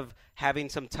 instead of having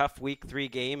some tough Week 3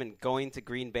 game and going to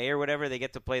Green Bay or whatever, they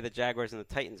get to play the Jaguars and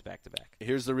the Titans back-to-back.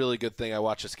 Here's the really good thing. I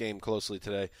watched this game closely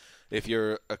today. If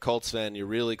you're a Colts fan, you're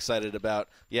really excited about,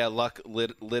 Luck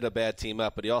lit a bad team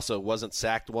up, but he also wasn't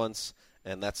sacked once,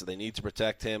 and they need to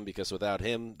protect him because without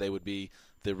him, they would be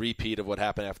the repeat of what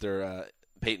happened after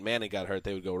Peyton Manning got hurt.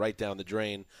 They would go right down the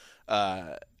drain.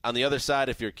 On the other side,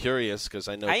 if you're curious, because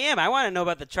I know I am. I want to know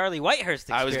about the Charlie Whitehurst experience.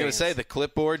 I was going to say the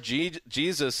clipboard.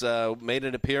 Jesus made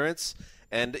an appearance,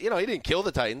 and he didn't kill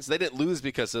the Titans. They didn't lose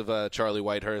because of Charlie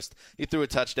Whitehurst. He threw a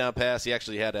touchdown pass. He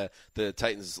actually had the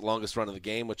Titans' longest run of the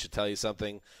game, which should tell you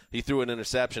something. He threw an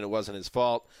interception. It wasn't his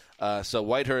fault. So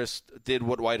Whitehurst did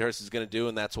what Whitehurst is going to do,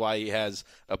 and that's why he has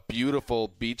a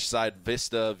beautiful beachside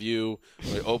vista view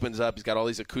where it opens up. He's got all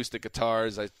these acoustic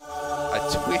guitars. I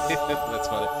tweeted that's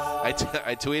funny.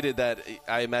 I tweeted that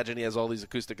I imagine he has all these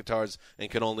acoustic guitars and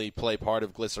can only play part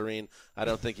of Glycerine. I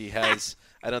don't think he has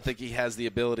the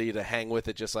ability to hang with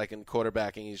it, just like in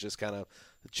quarterbacking. He's just kind of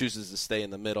chooses to stay in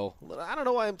the middle. I don't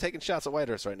know why I'm taking shots at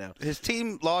Whitehurst right now. His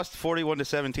team lost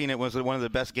 41-17. It was one of the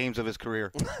best games of his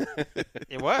career.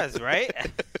 It was, right?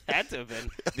 Had to have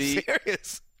been.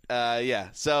 Serious. Yeah.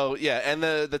 So, yeah, and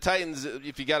the Titans,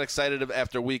 if you got excited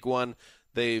after week 1,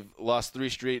 they've lost 3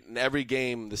 straight. In every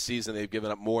game this season, they've given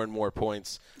up more and more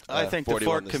points. I think the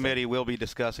Fork Committee will be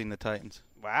discussing the Titans.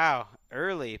 Wow.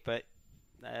 Early, but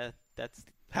that's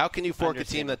how can you fork a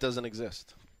team that doesn't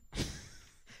exist?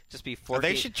 Just be forking.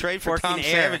 They should trade for Tom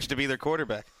Savage to be their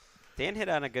quarterback. Dan hit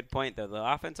on a good point, though. The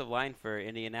offensive line for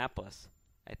Indianapolis,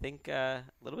 I think a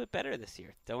little bit better this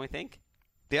year, don't we think?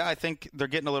 Yeah, I think they're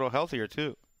getting a little healthier,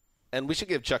 too. And we should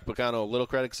give Chuck Pagano a little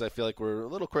credit because I feel like we're a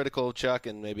little critical of Chuck,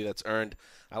 and maybe that's earned.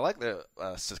 I like the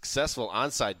successful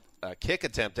onside kick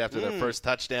attempt after their first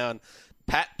touchdown.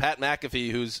 Pat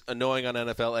McAfee, who's annoying on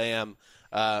NFL AM.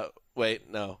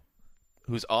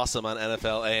 Who's awesome on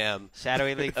NFL AM.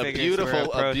 Shadowy league figures.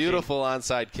 A beautiful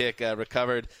onside kick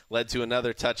recovered, led to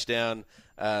another touchdown.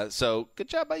 So good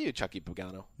job by you, Chucky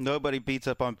Pagano. Nobody beats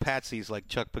up on patsies like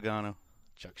Chuck Pagano.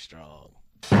 Chuck Strong.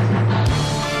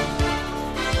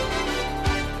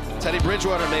 Teddy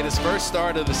Bridgewater made his first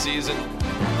start of the season.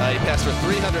 He passed for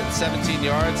 317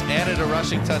 yards, added a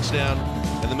rushing touchdown,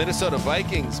 and the Minnesota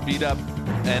Vikings beat up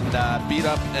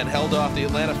and held off the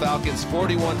Atlanta Falcons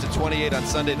 41-28 on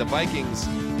Sunday. The Vikings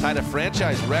tied a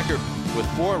franchise record with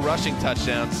 4 rushing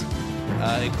touchdowns,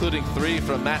 including 3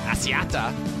 from Matt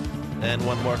Asiata and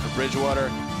 1 more for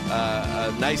Bridgewater.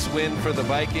 A nice win for the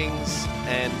Vikings.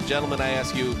 And, gentlemen, I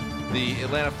ask you, the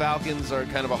Atlanta Falcons are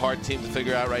kind of a hard team to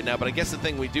figure out right now, but I guess the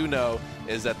thing we do know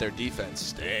is that their defense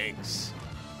stinks.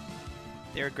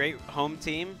 They're a great home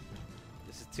team.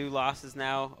 This is 2 losses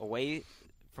now away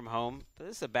from home, but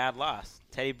this is a bad loss.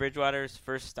 Teddy Bridgewater's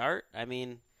first start, I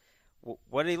mean,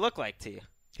 what did he look like to you?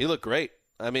 He looked great.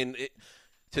 I mean,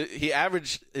 he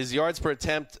averaged his yards per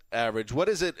attempt average. What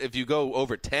is it if you go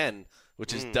over 10,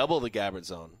 which is double the Gabbert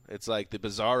zone? It's like the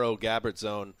bizarro Gabbert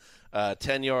zone.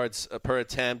 10 yards per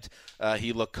attempt.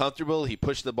 He looked comfortable. He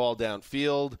pushed the ball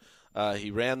downfield.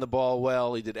 He ran the ball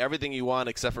well. He did everything you want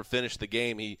except for finish the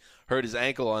game. He hurt his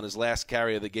ankle on his last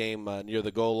carry of the game near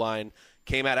the goal line.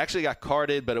 Came out, actually got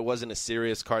carted, but it wasn't a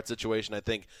serious cart situation. I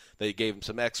think they gave him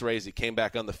some x-rays. He came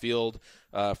back on the field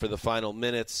for the final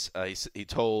minutes. He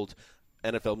told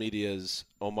NFL Media's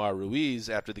Omar Ruiz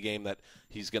after the game that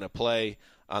he's going to play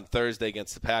on Thursday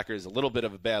against the Packers. A little bit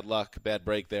of a bad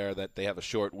break there that they have a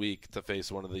short week to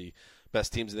face one of the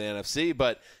best teams in the NFC.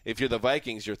 But if you're the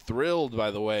Vikings, you're thrilled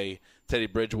by the way Teddy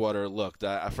Bridgewater looked.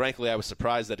 Frankly, I was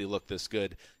surprised that he looked this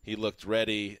good. He looked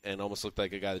ready and almost looked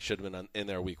like a guy that should have been in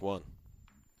there week 1.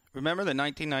 Remember the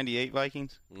 1998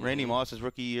 Vikings? Mm-hmm. Randy Moss's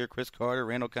rookie year, Chris Carter,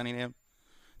 Randall Cunningham.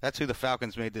 That's who the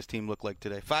Falcons made this team look like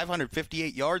today.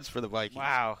 558 yards for the Vikings.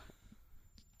 Wow.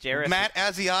 Matt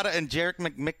Asiata and Jerick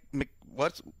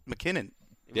McKinnon.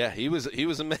 Yeah, he was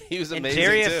amazing too.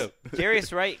 too.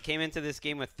 Jarius Wright came into this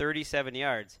game with 37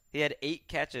 yards. He had 8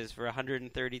 catches for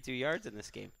 132 yards in this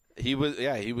game. He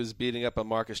was beating up on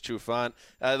Marcus Trufant.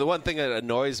 The one thing that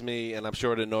annoys me, and I'm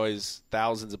sure it annoys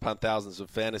thousands upon thousands of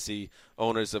fantasy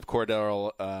owners of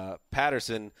Cordell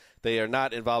Patterson, they are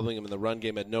not involving him in the run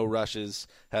game. Had no rushes,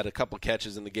 had a couple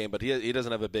catches in the game, but he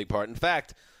doesn't have a big part. In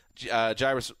fact,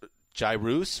 Jairus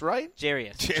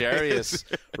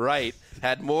Wright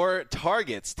had more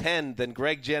targets, 10, than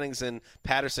Greg Jennings and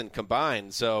Patterson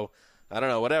combined. So I don't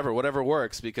know, whatever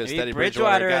works, because Maybe Teddy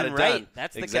Bridgewater got it Wright. done.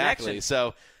 That's the exactly. connection.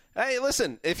 So, hey,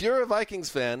 listen, if you're a Vikings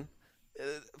fan,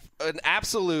 an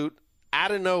absolute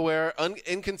out of nowhere,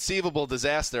 inconceivable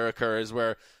disaster occurs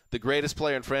where the greatest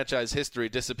player in franchise history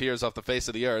disappears off the face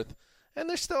of the earth. And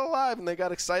they're still alive, and they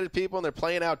got excited people, and they're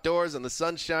playing outdoors, and the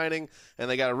sun's shining, and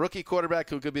they got a rookie quarterback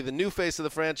who could be the new face of the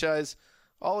franchise.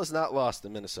 All is not lost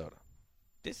in Minnesota.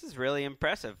 This is really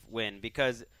impressive win,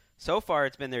 because so far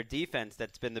it's been their defense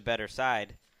that's been the better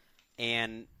side.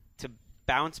 And to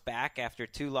bounce back after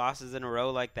 2 losses in a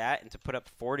row like that and to put up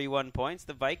 41 points,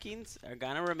 the Vikings are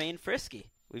going to remain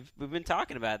frisky. We've been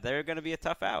talking about it. They're going to be a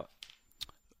tough out.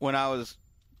 When I was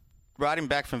riding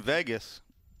back from Vegas,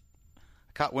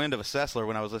 caught wind of a Sessler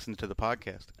when I was listening to the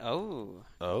podcast. Oh,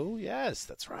 yes,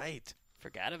 that's right.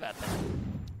 Forgot about that.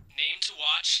 Name to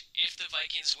watch if the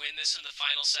Vikings win this in the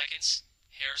final seconds.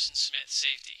 Harrison Smith,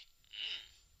 safety.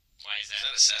 Why is that?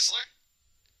 Is that a Sessler?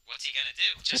 What's he going to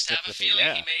do? Just have a feeling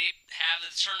he may have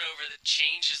the turnover that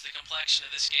changes the complexion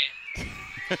of this game.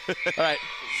 All right,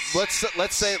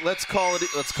 let's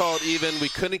call it even. We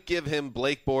couldn't give him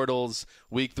Blake Bortles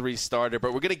Week 3 starter,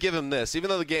 but we're going to give him this, even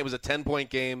though the game was a 10-point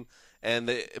game.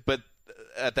 But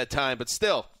at that time, but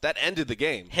still, that ended the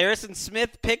game. Harrison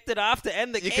Smith picked it off to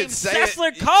end the game.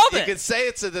 Sessler called it. You could say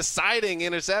it's a deciding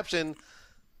interception.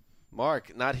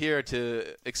 Mark, not here to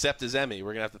accept his Emmy.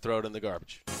 We're going to have to throw it in the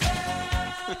garbage.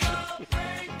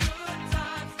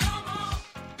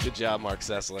 Good job, Mark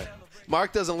Sessler.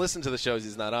 Mark doesn't listen to the shows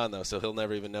he's not on, though, so he'll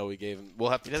never even know we gave him. We'll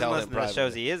have to tell him privately. He doesn't listen to the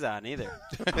shows he is on, either.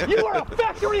 You are a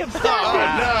factory of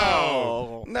stars!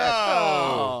 Oh,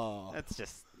 no. That's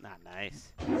just not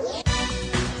nice.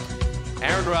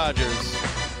 Aaron Rodgers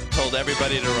told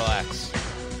everybody to relax.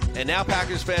 And now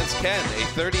Packers fans can. A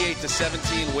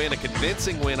 38-17 win, a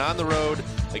convincing win on the road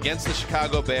against the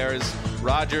Chicago Bears.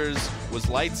 Rodgers was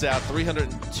lights out,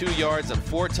 302 yards and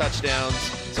 4 touchdowns.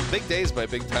 Some big days by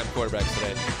big-time quarterbacks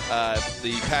today.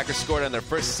 The Packers scored on their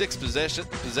first 6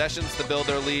 possessions to build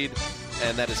their lead,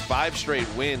 and that is 5 straight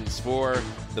wins for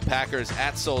the Packers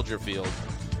at Soldier Field.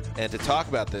 And to talk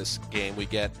about this game, we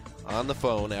get on the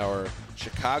phone our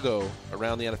Chicago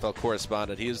Around the NFL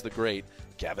correspondent. He is the great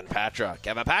Kevin Patra.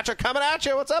 Kevin Patra coming at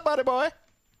you. What's up, buddy boy?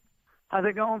 How's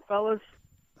it going, fellas?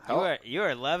 You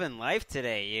are loving life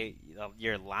today.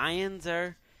 Your Lions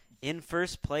are in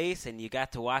first place, and you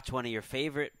got to watch one of your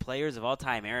favorite players of all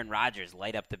time, Aaron Rodgers,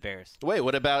 light up the Bears. Wait,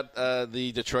 what about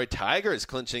the Detroit Tigers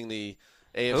clinching the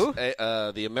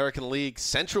the American League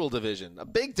Central Division? A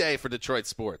big day for Detroit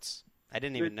sports. I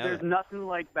didn't even know. There's nothing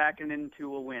like backing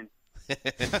into a win.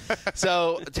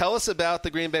 So tell us about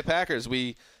the Green Bay Packers.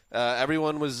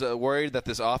 Everyone was worried that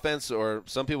this offense, or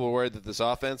some people were worried that this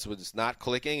offense was not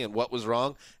clicking and what was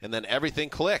wrong, and then everything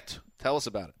clicked. Tell us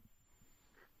about it.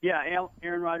 Yeah,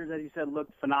 Aaron Rodgers, as you said,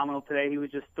 looked phenomenal today. He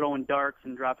was just throwing darts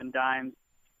and dropping dimes.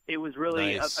 It was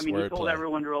really, nice. He told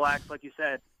everyone to relax, like you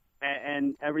said,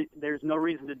 and there's no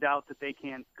reason to doubt that they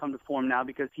can't come to form now,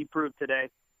 because he proved today.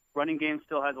 Running game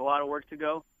still has a lot of work to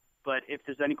go, but if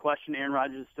there's any question, Aaron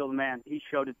Rodgers is still the man. He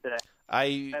showed it today.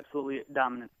 Absolutely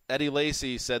dominant. Eddie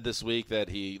Lacy said this week that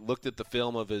he looked at the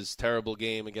film of his terrible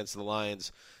game against the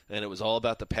Lions, and it was all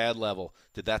about the pad level.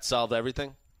 Did that solve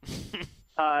everything?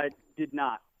 Did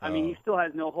not. I mean, he still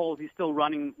has no holes. He's still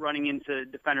running into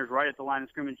defenders right at the line of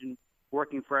scrimmage and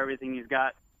working for everything he's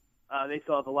got. They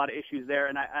still have a lot of issues there,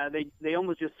 and they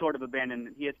almost just sort of abandoned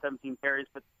it. He had 17 carries,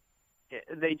 but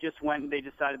they just went and they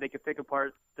decided they could pick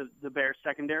apart the Bears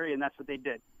secondary, and that's what they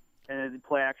did. And the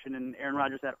play action, and Aaron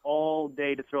Rodgers had all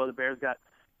day to throw. The Bears got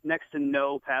next to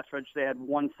no pass rush. They had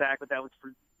 1 sack, but that was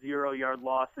for 0-yard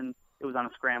loss, and it was on a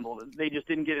scramble. They just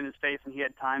didn't get in his face, and he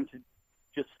had time to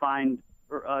just find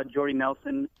Jordy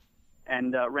Nelson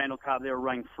and Randall Cobb. They were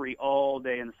running free all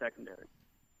day in the secondary.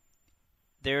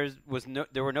 There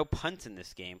were no punts in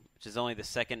this game, which is only the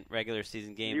second regular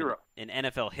season game in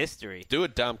NFL history. Do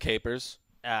it, Dom Capers.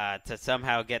 To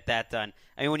somehow get that done.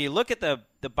 I mean, when you look at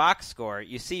the box score,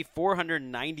 you see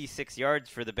 496 yards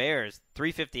for the Bears,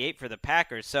 358 for the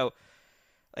Packers. So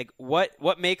Like,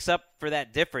 what makes up for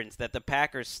that difference that the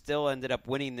Packers still ended up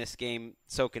winning this game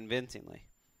so convincingly?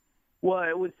 Well,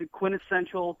 it was the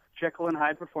quintessential Jekyll and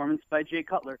Hyde performance by Jay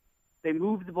Cutler. They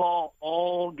moved the ball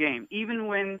all game. Even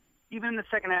in the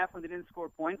second half when they didn't score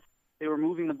points, they were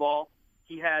moving the ball.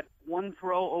 He had one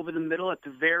throw over the middle at the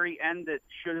very end that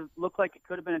should have looked like it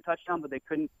could have been a touchdown, but they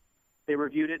couldn't. They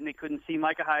reviewed it, and they couldn't see.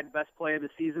 Micah Hyde's best play of the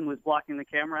season was blocking the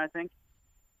camera, I think.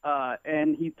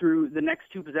 And he threw the next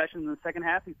two possessions in the second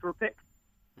half. He threw a pick,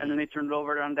 and then they turned it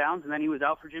over on downs, and then he was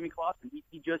out for Jimmy Clausen.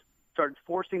 He just started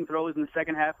forcing throws in the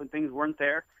second half when things weren't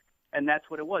there, and that's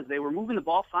what it was. They were moving the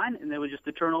ball fine, and it was just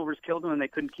the turnovers killed them, and they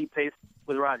couldn't keep pace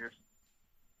with Rodgers.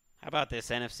 How about this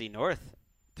NFC North?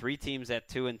 3 teams at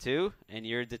 2-2, and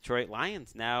your Detroit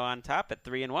Lions now on top at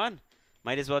 3-1.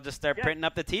 Might as well just start printing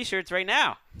up the T-shirts right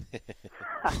now.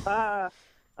 As a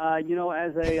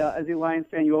Lions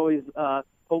fan, you always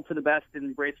hope for the best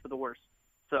and brace for the worst.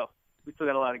 So we still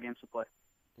got a lot of games to play.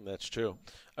 That's true.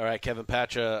 All right, Kevin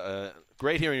Patra,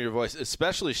 great hearing your voice,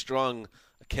 especially strong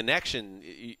connection.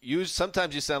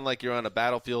 Sometimes you sound like you're on a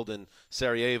battlefield in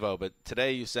Sarajevo, but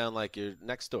today you sound like you're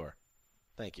next door.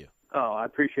 Thank you. Oh, I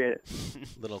appreciate it.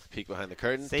 Little peek behind the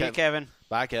curtain. See you, Kevin.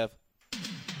 Bye, Kev.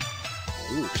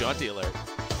 Ooh, jaunty alert.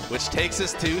 Which takes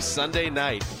us to Sunday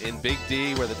night in Big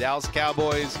D, where the Dallas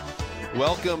Cowboys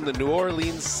welcome the New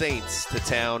Orleans Saints to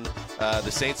town. The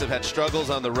Saints have had struggles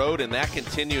on the road, and that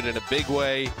continued in a big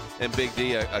way in Big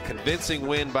D. A convincing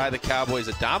win by the Cowboys,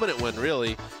 a dominant win,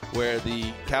 really, where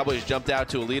the Cowboys jumped out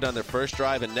to a lead on their first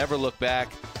drive and never looked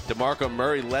back. DeMarco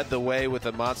Murray led the way with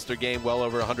a monster game, well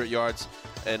over 100 yards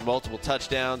and multiple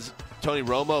touchdowns. Tony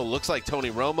Romo looks like Tony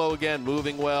Romo again,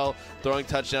 moving well, throwing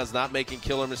touchdowns, not making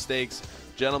killer mistakes.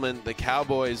 Gentlemen, the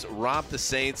Cowboys romped the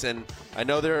Saints, and I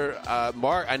know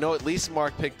I know at least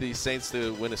Mark picked the Saints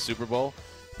to win a Super Bowl,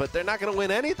 but they're not going to win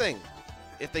anything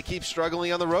if they keep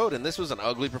struggling on the road, and this was an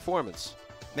ugly performance.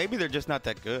 Maybe they're just not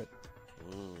that good.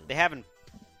 They haven't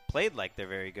played like they're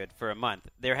very good for a month.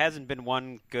 There hasn't been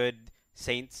one good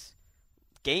Saints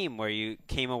game where you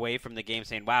came away from the game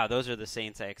saying, wow, those are the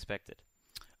Saints I expected.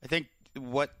 I think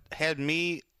what had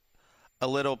me a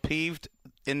little peeved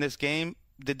in this game,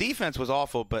 the defense was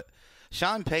awful, but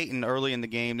Sean Payton early in the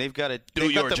game, they've got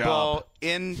the ball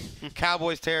in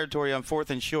Cowboys territory on 4th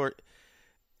and short,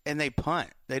 and they punt.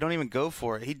 They don't even go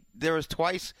for it. There was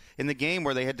twice in the game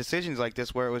where they had decisions like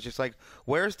this where it was just like,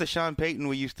 where's the Sean Payton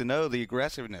we used to know, the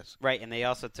aggressiveness? Right, and they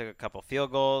also took a couple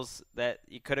field goals that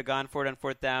you could have gone for it on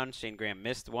 4th down. Shane Graham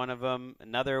missed one of them.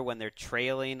 Another when they're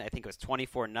trailing, I think it was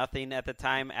 24-0 at the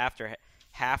time after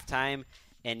halftime,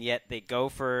 and yet they go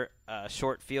for a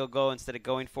short field goal instead of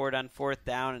going for it on 4th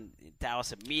down, and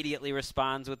Dallas immediately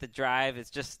responds with the drive. It's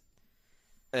just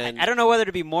I don't know whether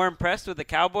to be more impressed with the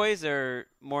Cowboys or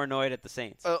more annoyed at the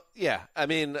Saints. Yeah. I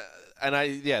mean,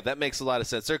 that makes a lot of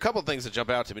sense. There are a couple of things that jump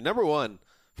out to me. Number one,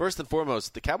 first and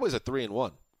foremost, the Cowboys are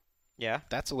 3-1. Yeah.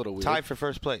 That's a little weird. Tied for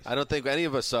first place. I don't think any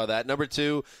of us saw that. Number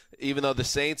two, even though the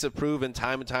Saints have proven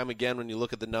time and time again when you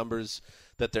look at the numbers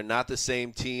that they're not the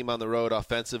same team on the road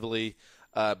offensively,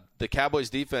 the Cowboys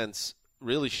defense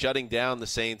really shutting down the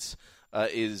Saints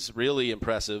is really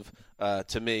impressive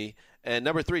to me. And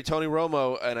number three, Tony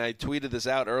Romo, and I tweeted this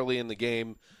out early in the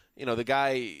game, the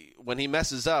guy, when he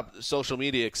messes up, social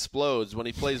media explodes. When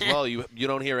he plays well, you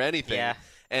don't hear anything. Yeah.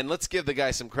 And let's give the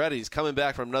guy some credit. He's coming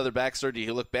back from another back surgery.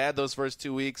 He looked bad those first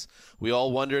 2 weeks. We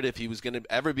all wondered if he was going to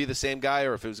ever be the same guy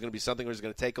or if it was going to be something that was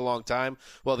going to take a long time.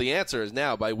 Well, the answer is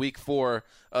now, by week 4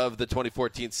 of the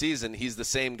 2014 season, he's the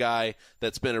same guy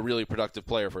that's been a really productive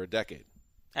player for a decade.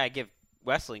 I give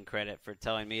Wesleyan credit for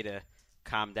telling me to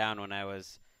calm down when I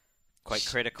was quite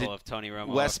critical of Tony Romo.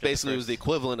 Wes basically was the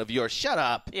equivalent of your shut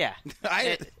up. Yeah.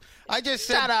 I just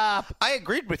said, shut up. I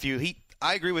agreed with you.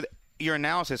 I agree with your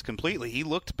analysis completely. He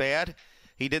looked bad.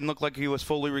 He didn't look like he was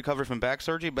fully recovered from back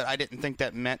surgery, but I didn't think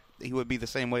that meant he would be the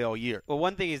same way all year. Well,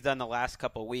 one thing he's done the last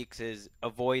couple of weeks is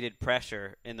avoided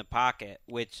pressure in the pocket,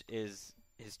 which is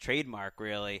his trademark,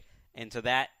 really. And so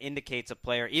that indicates a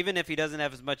player, even if he doesn't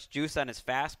have as much juice on his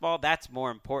fastball, that's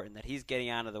more important, that he's getting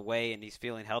out of the way and he's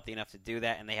feeling healthy enough to do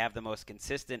that. And they have the most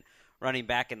consistent running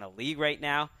back in the league right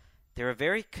now. They're a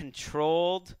very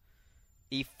controlled,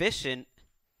 efficient,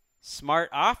 smart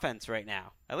offense right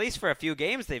now, at least for a few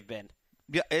games they've been.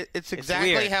 Yeah, it's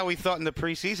exactly how we thought in the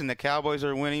preseason. The Cowboys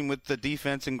are winning with the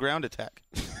defense and ground attack.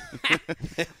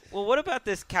 Well, what about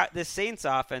this Saints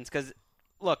offense? Because,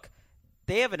 look,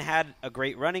 they haven't had a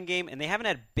great running game, and they haven't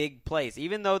had big plays.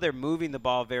 Even though they're moving the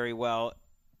ball very well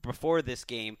before this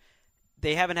game,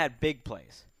 they haven't had big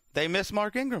plays. They miss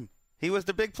Mark Ingram. He was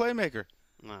the big playmaker.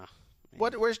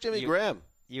 Where's Jimmy Graham?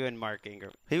 You and Mark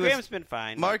Ingram. Graham's been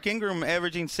fine. Mark Ingram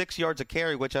averaging 6 yards a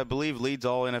carry, which I believe leads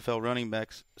all NFL running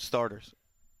backs starters.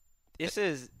 It's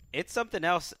something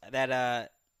else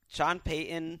that Sean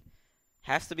Payton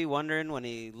has to be wondering when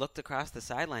he looked across the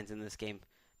sidelines in this game.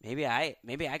 Maybe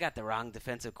I got the wrong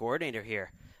defensive coordinator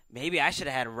here. Maybe I should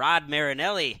have had Rod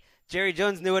Marinelli. Jerry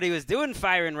Jones knew what he was doing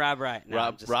firing Rob Ryan.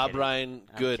 No, Rob Ryan,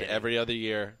 good every other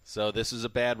year. So this is a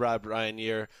bad Rob Ryan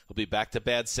year. He'll be back to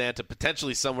bad Santa,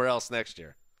 potentially somewhere else next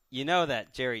year. You know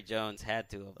that Jerry Jones had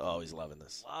to have. Oh, he's loving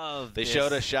this. They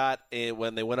showed a shot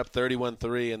when they went up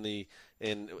 31-3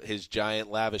 in his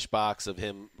giant lavish box of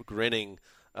him grinning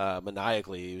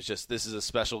maniacally. He was just, this is a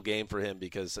special game for him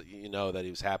because you know that he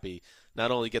was happy not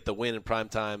only get the win in prime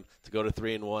time to go to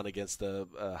 3-1 against a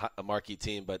marquee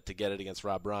team, but to get it against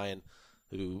Rob Ryan,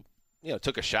 who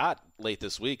took a shot late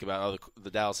this week about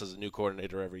the Dallas has a new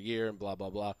coordinator every year and blah blah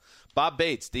blah. Bob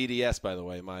Bates, DDS, by the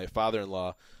way, my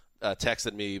father-in-law,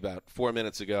 texted me about 4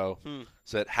 minutes ago.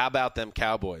 Said, "How about them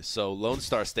Cowboys?" So Lone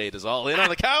Star State is all in on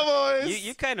the Cowboys.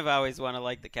 You kind of always want to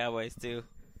like the Cowboys too.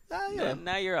 Yeah.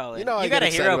 Now you're all in. You know, you got a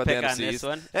hero pick on this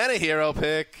one. And a hero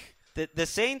pick. The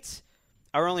Saints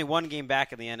are only one game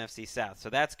back in the NFC South, so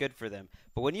that's good for them.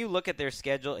 But when you look at their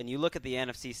schedule and you look at the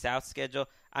NFC South schedule,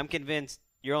 I'm convinced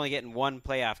you're only getting one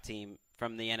playoff team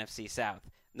from the NFC South.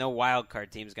 No wild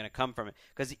card team is going to come from it.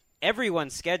 Because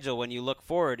everyone's schedule, when you look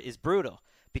forward, is brutal.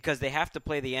 Because they have to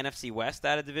play the NFC West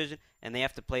out of division, and they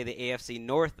have to play the AFC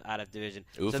North out of division.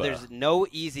 Oofa. So there's no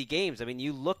easy games. I mean,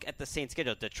 you look at the Saints'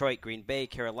 schedule: Detroit, Green Bay,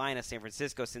 Carolina, San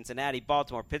Francisco, Cincinnati,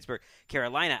 Baltimore, Pittsburgh,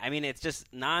 Carolina. I mean, it's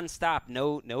just nonstop,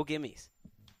 no gimmies.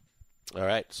 All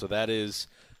right, so that is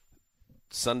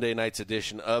Sunday night's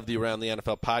edition of the Around the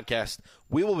NFL podcast.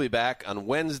 We will be back on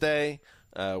Wednesday.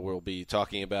 We'll be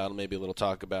talking about maybe a little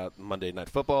talk about Monday Night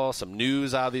Football, some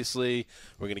news, obviously.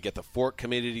 We're going to get the Fork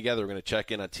Committee together. We're going to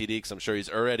check in on TD because I'm sure he's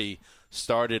already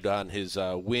started on his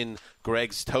Win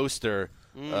Greg's Toaster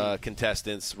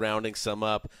contestants, rounding some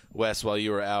up. Wes, while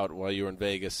you were in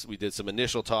Vegas, we did some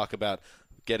initial talk about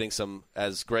getting some,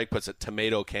 as Greg puts it,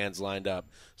 tomato cans lined up.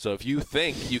 So if you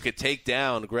think you could take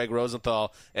down Greg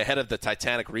Rosenthal ahead of the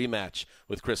Titanic rematch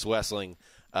with Chris Wessling,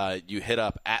 you hit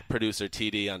up at Producer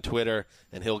TD on Twitter,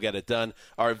 and he'll get it done.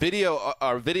 Our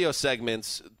video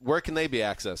segments, where can they be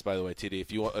accessed, by the way, TD,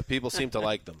 if people seem to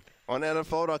like them? On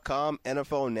NFL.com,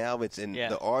 NFL Now, it's in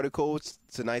the articles.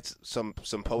 Tonight's some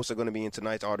posts are going to be in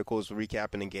tonight's articles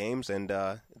recapping the games, and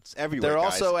it's everywhere. They're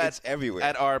guys. also it's everywhere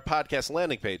at our podcast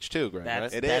landing page too, Greg.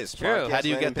 That's right? true. How do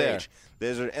you get there? Page.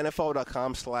 There's an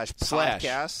NFL.com/podcast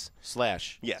slash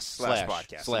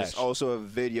podcast. There's also a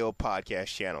video podcast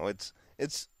channel.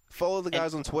 It's follow the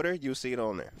guys on Twitter. You'll see it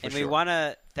on there. And we want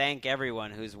to thank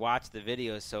everyone who's watched the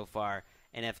videos so far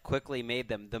and have quickly made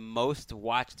them the most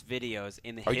watched videos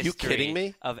in the history you kidding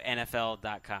me? of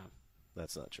NFL.com.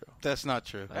 That's not true. That's not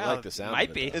true. I like the sound might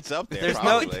of it, be. though. It's up there. There's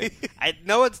probably.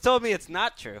 no one's told me it's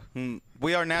not true.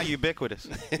 We are now ubiquitous.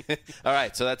 All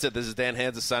right, so that's it. This is Dan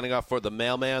Hanzus signing off for the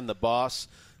mailman, the boss,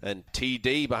 and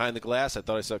TD behind the glass. I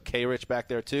thought I saw K-Rich back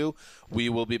there, too. We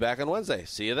will be back on Wednesday.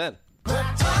 See you then.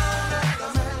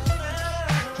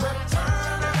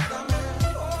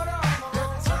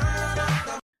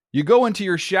 You go into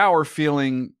your shower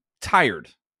feeling tired,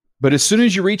 but as soon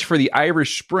as you reach for the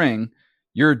Irish Spring,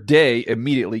 your day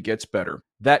immediately gets better.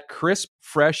 That crisp,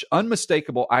 fresh,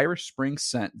 unmistakable Irish Spring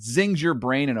scent zings your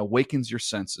brain and awakens your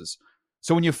senses.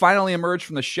 So when you finally emerge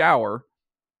from the shower,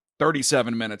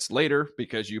 37 minutes later,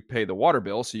 because you pay the water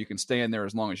bill so you can stay in there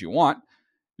as long as you want,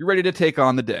 you're ready to take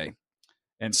on the day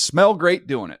and smell great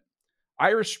doing it.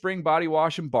 Irish Spring Body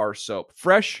Wash and Bar Soap.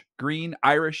 Fresh, green,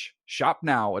 Irish. Shop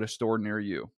now at a store near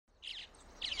you.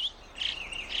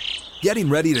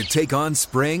 Getting ready to take on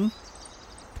spring?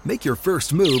 Make your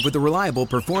first move with the reliable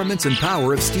performance and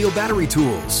power of Steel battery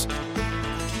tools.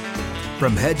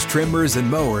 From hedge trimmers and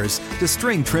mowers to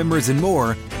string trimmers and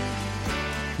more,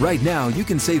 right now you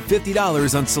can save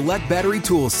 $50 on select battery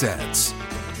tool sets.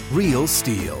 Real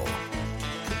Steel.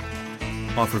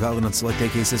 Offer valid on select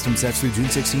AK system sets through June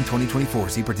 16, 2024.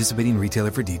 See participating retailer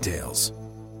for details.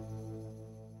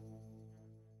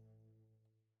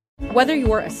 Whether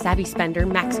you're a savvy spender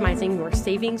maximizing your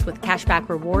savings with cashback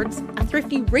rewards, a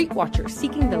thrifty rate watcher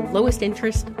seeking the lowest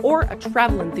interest, or a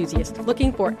travel enthusiast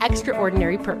looking for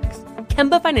extraordinary perks,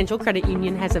 Kemba Financial Credit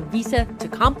Union has a visa to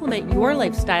complement your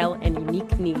lifestyle and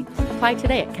unique needs. Apply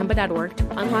today at Kemba.org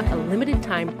to unlock a limited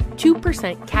time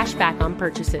 2% cash back on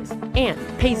purchases and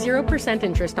pay 0%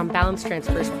 interest on balance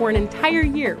transfers for an entire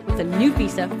year with a new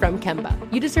visa from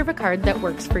Kemba. You deserve a card that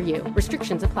works for you.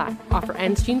 Restrictions apply. Offer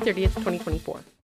ends June 30th, 2024.